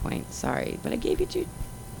 No point. Sorry, but I gave you 2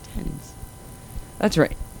 tens. That's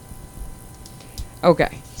right.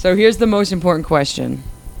 Okay. So here's the most important question.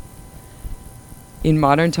 In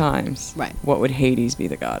modern times, Right. what would Hades be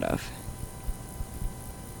the god of?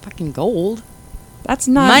 Fucking gold. That's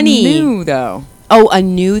not Money. new, though. Oh, a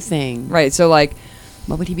new thing. Right. So like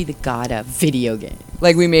What would he be the god of? Video game.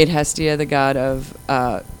 we made Hestia the god of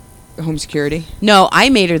home security. No, I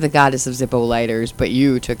made her the goddess of Zippo lighters, but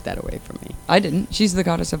you took that away from me. I didn't. She's the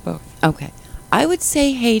goddess of both. Okay. I would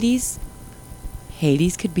say Hades.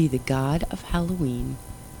 Hades could be the god of Halloween.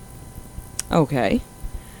 Okay.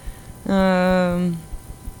 And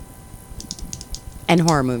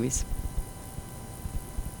horror movies.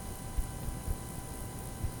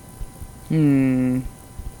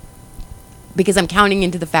 Because I'm counting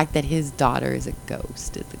into the fact that his daughter is a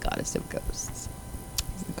ghost, is the goddess of ghosts.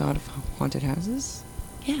 He's the god of haunted houses.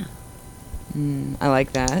 Yeah. I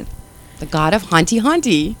like that. The god of Haunty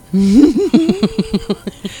Haunty. I'm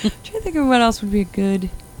trying to think of what else would be good.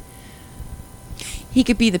 He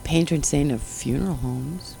could be the patron saint of funeral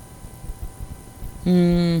homes.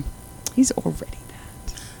 He's already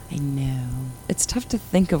that. I know. It's tough to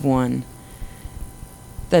think of one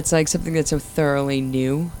that's like something that's so thoroughly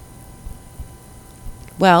new.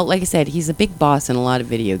 Well, like I said, he's a big boss in a lot of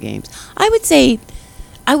video games. I would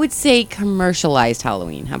say commercialized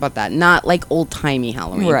Halloween. How about that? Not like old-timey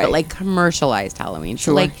Halloween, Right. but like commercialized Halloween.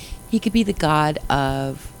 Sure. So like he could be the god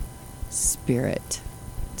of spirit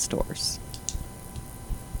stores.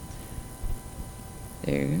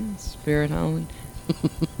 There you go. Spirit Halloween.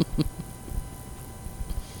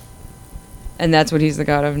 And that's what he's the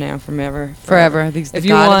god of now, forever. Forever. I think it's the If you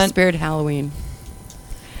god want- of Spirit Halloween.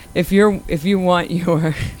 If you want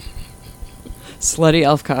your slutty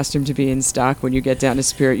elf costume to be in stock when you get down to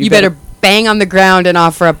Spirit, You better bang on the ground and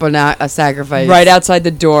offer up a sacrifice. right outside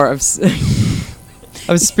the door of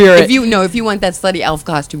of Spirit. If you want that slutty elf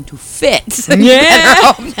costume to fit, you Yeah. better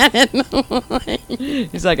open that in.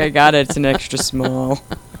 He's like, I got it. It's an extra small.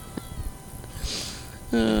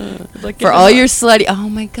 Like, For all your slutty, oh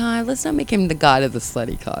my God, let's not make him the god of the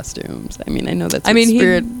slutty costumes. I mean, I know that's. I mean,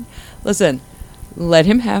 Spirit. listen. Let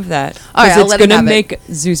him have that. All right, 'Cause I'll it's let him gonna have it. make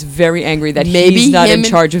Zeus very angry that Maybe he's not him in and-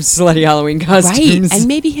 charge of slutty Halloween Right, costumes. and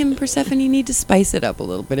maybe him and Persephone need to spice it up a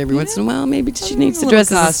little bit every once in a while. Maybe she A needs to little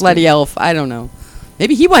dress as a costume. slutty elf. I don't know.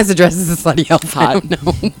 Maybe he wants to dress as a slutty elf. I Hot.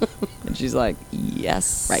 don't know. And she's like,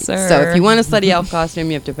 yes, Right. sir. So if you want a slutty elf costume,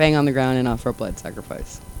 you have to bang on the ground and offer a blood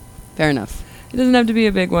sacrifice. Fair enough. It doesn't have to be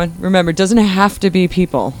a big one. Remember, it doesn't have to be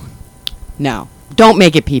people. No. Don't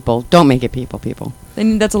make it people. Don't make it people.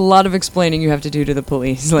 Then that's a lot of explaining you have to do to the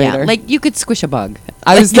police later. Yeah, like you could squish a bug.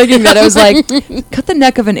 I was thinking that. I was like, cut the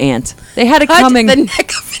neck of an ant. They had it Cut coming. the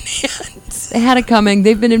neck of an ant. They had it coming.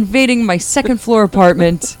 They've been invading my second floor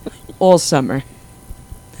apartment all summer.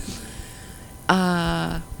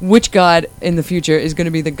 Which god in the future is going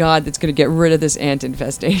to be the god that's going to get rid of this ant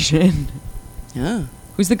infestation? Oh.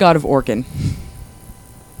 Who's the god of Orkin?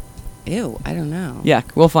 Ew, I don't know. Yeah,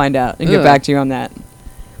 we'll find out and get Ugh. back to you on that.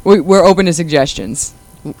 We're open to suggestions.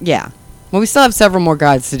 Yeah. Well, we still have several more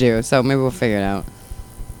gods to do, so maybe we'll figure it out.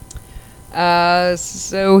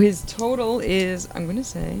 So his total is, I'm going to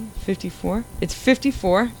say, 54. It's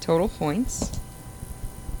 54 total points.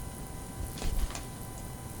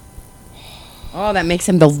 Oh, that makes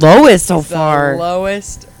him the lowest so It's the far.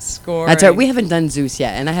 lowest score. That's right. We haven't done Zeus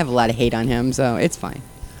yet, and I have a lot of hate on him, so it's fine.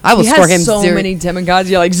 I will He score has him so 0. many demigods.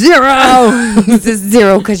 You're like 0. This is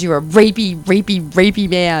 0 because you're a rapey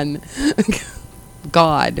man.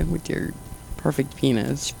 God, with your perfect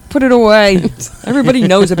penis. Put it away. Everybody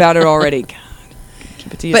knows about it already. God.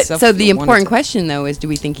 Keep it to But yourself so if the you want important it. question, though, is do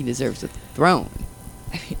we think he deserves a throne?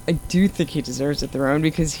 I do think he deserves a throne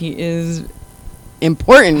because he is.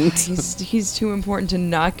 Important. He's too important to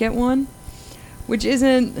not get one, which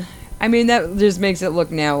isn't. I mean, that just makes it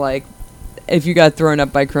look now like if you got thrown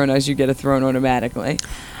up by Kronos, you get a throne automatically.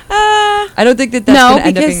 I don't think that's No, going to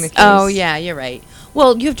end up being the because case. oh yeah, you're right.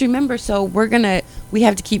 Well, you have to remember. So we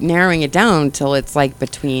have to keep narrowing it down till it's like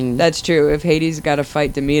between That's true. If Hades got to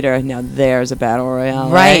fight Demeter, now there's a battle royale.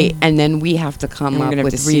 right, and then we have to come And we're up gonna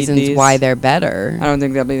have to with seed reasons these. why they're better. I don't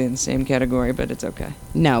think they'll be in the same category, but it's okay.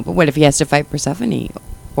 No, but what if he has to fight Persephone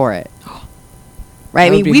for it? Right.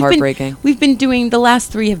 That would be we've heartbreaking. been doing the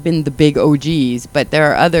last 3 have been the big OGs, but there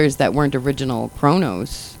are others that weren't original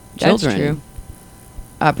Kronos That's children. true.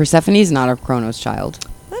 Persephone's not a Kronos child.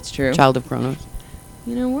 That's true. Child of Kronos.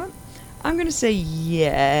 You know what? I'm going to say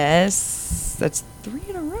yes. That's 3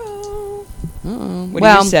 in a row. Uh-oh. What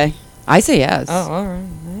well, do you say? I say yes. Oh, all right.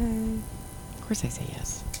 Of course I say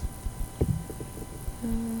yes.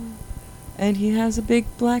 And he has a big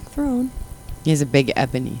black throne. He has a big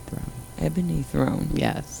ebony throne. Ebony throne.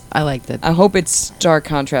 Yes. I like that. I hope it's stark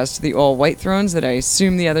contrast to the all white thrones that I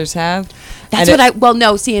assume the others have. That's And what well,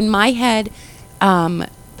 no, see, in my head,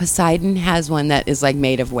 Poseidon has one that is like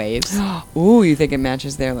made of waves. Ooh, you think it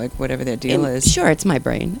matches their, like, whatever their deal And is? Sure, it's my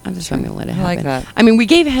brain. I'm just going to let it I happen. like that. I mean, we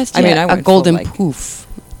gave Hestia I mean, I a went full, golden like, poof.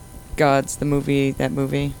 Gods, the movie, that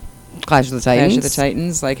movie. Clash of the Titans. Clash of the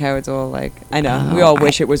Titans, like how it's all like, I know, we Oh, all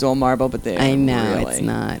wish it was all marble, but they I know really it's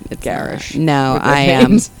not. It's garish. not. No, with their I am.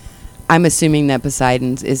 names. I'm assuming that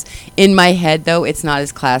Poseidon's is in my head though. It's not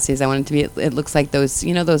as classy as I want it to be. It looks like those,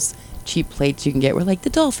 those cheap plates you can get where like the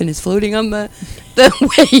dolphin is floating on the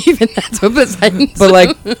wave, and that's what Poseidon's. But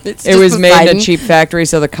like, It's it just was made in Poseidon. a cheap factory,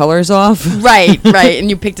 so the color's off. Right, and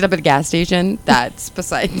you picked it up at a gas station. That's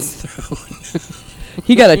Poseidon's throne.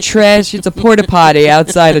 He got a trash. It's a porta potty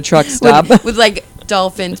outside a truck stop. with like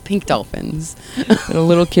dolphins, pink dolphins. And a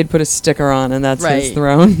little kid put a sticker on, and that's his Right.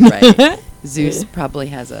 throne. Right. Zeus probably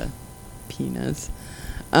has a penis.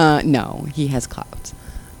 No, he has clouds,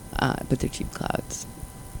 but they're cheap clouds.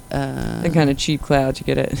 The kind of cheap clouds you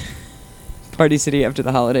get at Party City after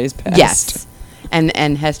the holidays passed. Yes,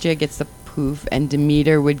 and Hestia gets the poof, and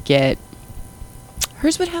Demeter would get.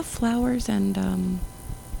 Hers would have flowers and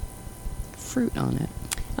fruit on it.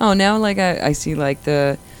 Oh, now like I see like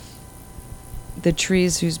the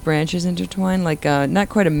trees whose branches intertwine, like not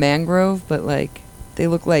quite a mangrove, but like they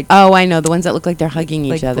look like Oh, I know the ones that look like they're hugging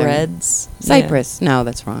like each other. breads. Cypress. No,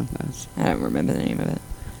 that's wrong. Yeah. I don't remember the name of it.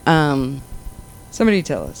 Um, Somebody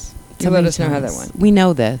tell us. You let us know how that went. We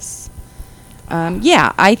know this.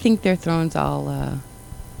 Yeah, I think their thrones all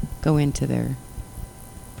go into their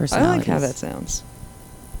I personalities. like how that sounds.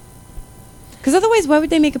 Because otherwise, why would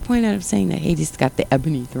they make a point out of saying that Hades got the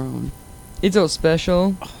ebony throne? It's all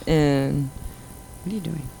special, and What are you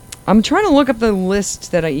doing? I'm trying to look up the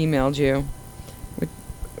list that I emailed you.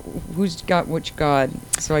 Who's got which god?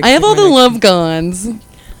 So I have all the love gods.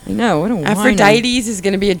 I know. What a whiner. Aphrodite is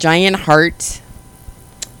going to be a giant heart.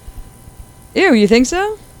 Ew, you think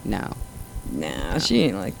so? No. Nah, she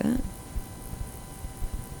ain't like that.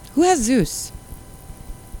 Who has Zeus?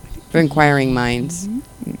 For inquiring minds.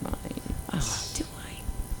 Oh, do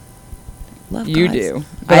I? Love You gods. do.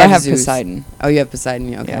 But I have Zeus. Poseidon. Oh, you have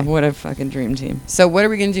Poseidon. Okay. Yeah, what a fucking dream team. So what are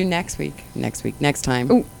we going to do next week? Next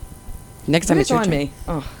time. Ooh. Next time What it's is your on turn. me?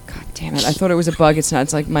 Oh, god damn it. I thought it was a bug. It's not.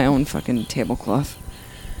 It's like my own fucking tablecloth.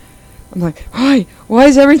 I'm like, why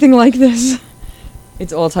is everything like this?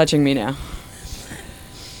 It's all touching me now.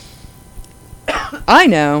 I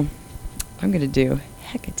know. I'm going to do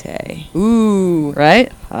Hecate. Ooh.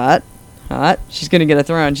 Right? Hot. She's going to get a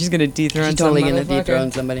throne. She's going to dethrone She's totally some going to motherfucker.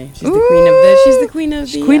 dethrone somebody. She's the queen of the. She's the queen of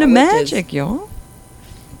She's the. queen of witches. magic, y'all.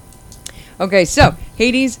 Okay, so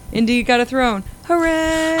Hades indeed got a throne.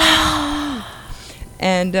 Hooray!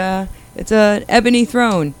 And it's an ebony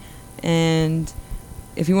throne. And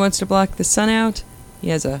if he wants to block the sun out, he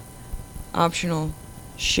has a optional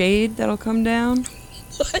shade that'll come down.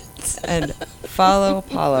 What? And follow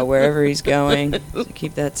Apollo wherever he's going to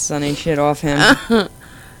keep that sunny shit off him.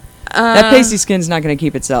 That pasty skin's not going to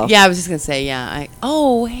keep itself. Yeah, I was just going to say, yeah.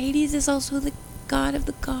 Hades is also the god of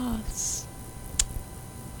the goths.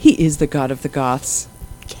 He is the god of the Goths.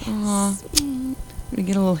 Yes. Aw. I'm going to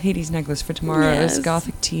get a little Hades necklace for tomorrow Yes. as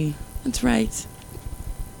Gothic tea. That's right.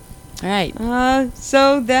 All right.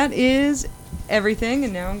 So that is everything,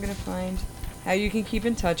 and now I'm going to find how you can keep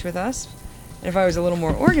in touch with us. And if I was a little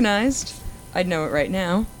more organized, I'd know it right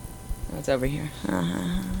now. Oh, it's over here.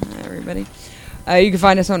 Everybody. You can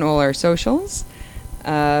find us on all our socials.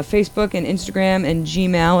 Facebook and Instagram and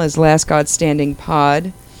Gmail as Last God Standing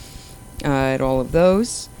Pod. At all of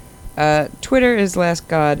those. Twitter is Last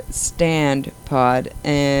God Stand Pod,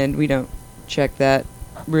 and we don't check that,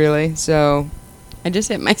 really, so I just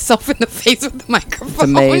hit myself in the face with the microphone. it's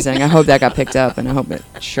amazing. I hope that got picked up, and I hope it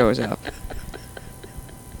shows up.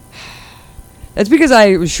 That's because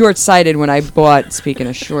I was short-sighted when I bought, speaking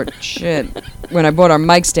of short shit, when I bought our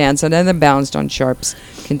mic stand, so then it bounced on Sharp's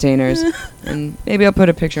containers. And maybe I'll put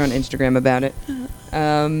a picture on Instagram about it.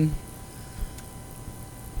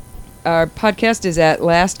 Our podcast is at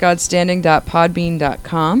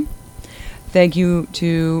lastgodstanding.podbean.com. Thank you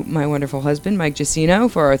to my wonderful husband, Mike Giacino,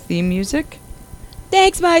 for our theme music.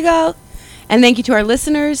 Thanks, Michael. And thank you to our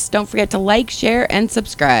listeners. Don't forget to like, share, and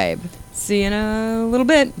subscribe. See you in a little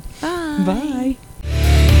bit. Bye. Bye.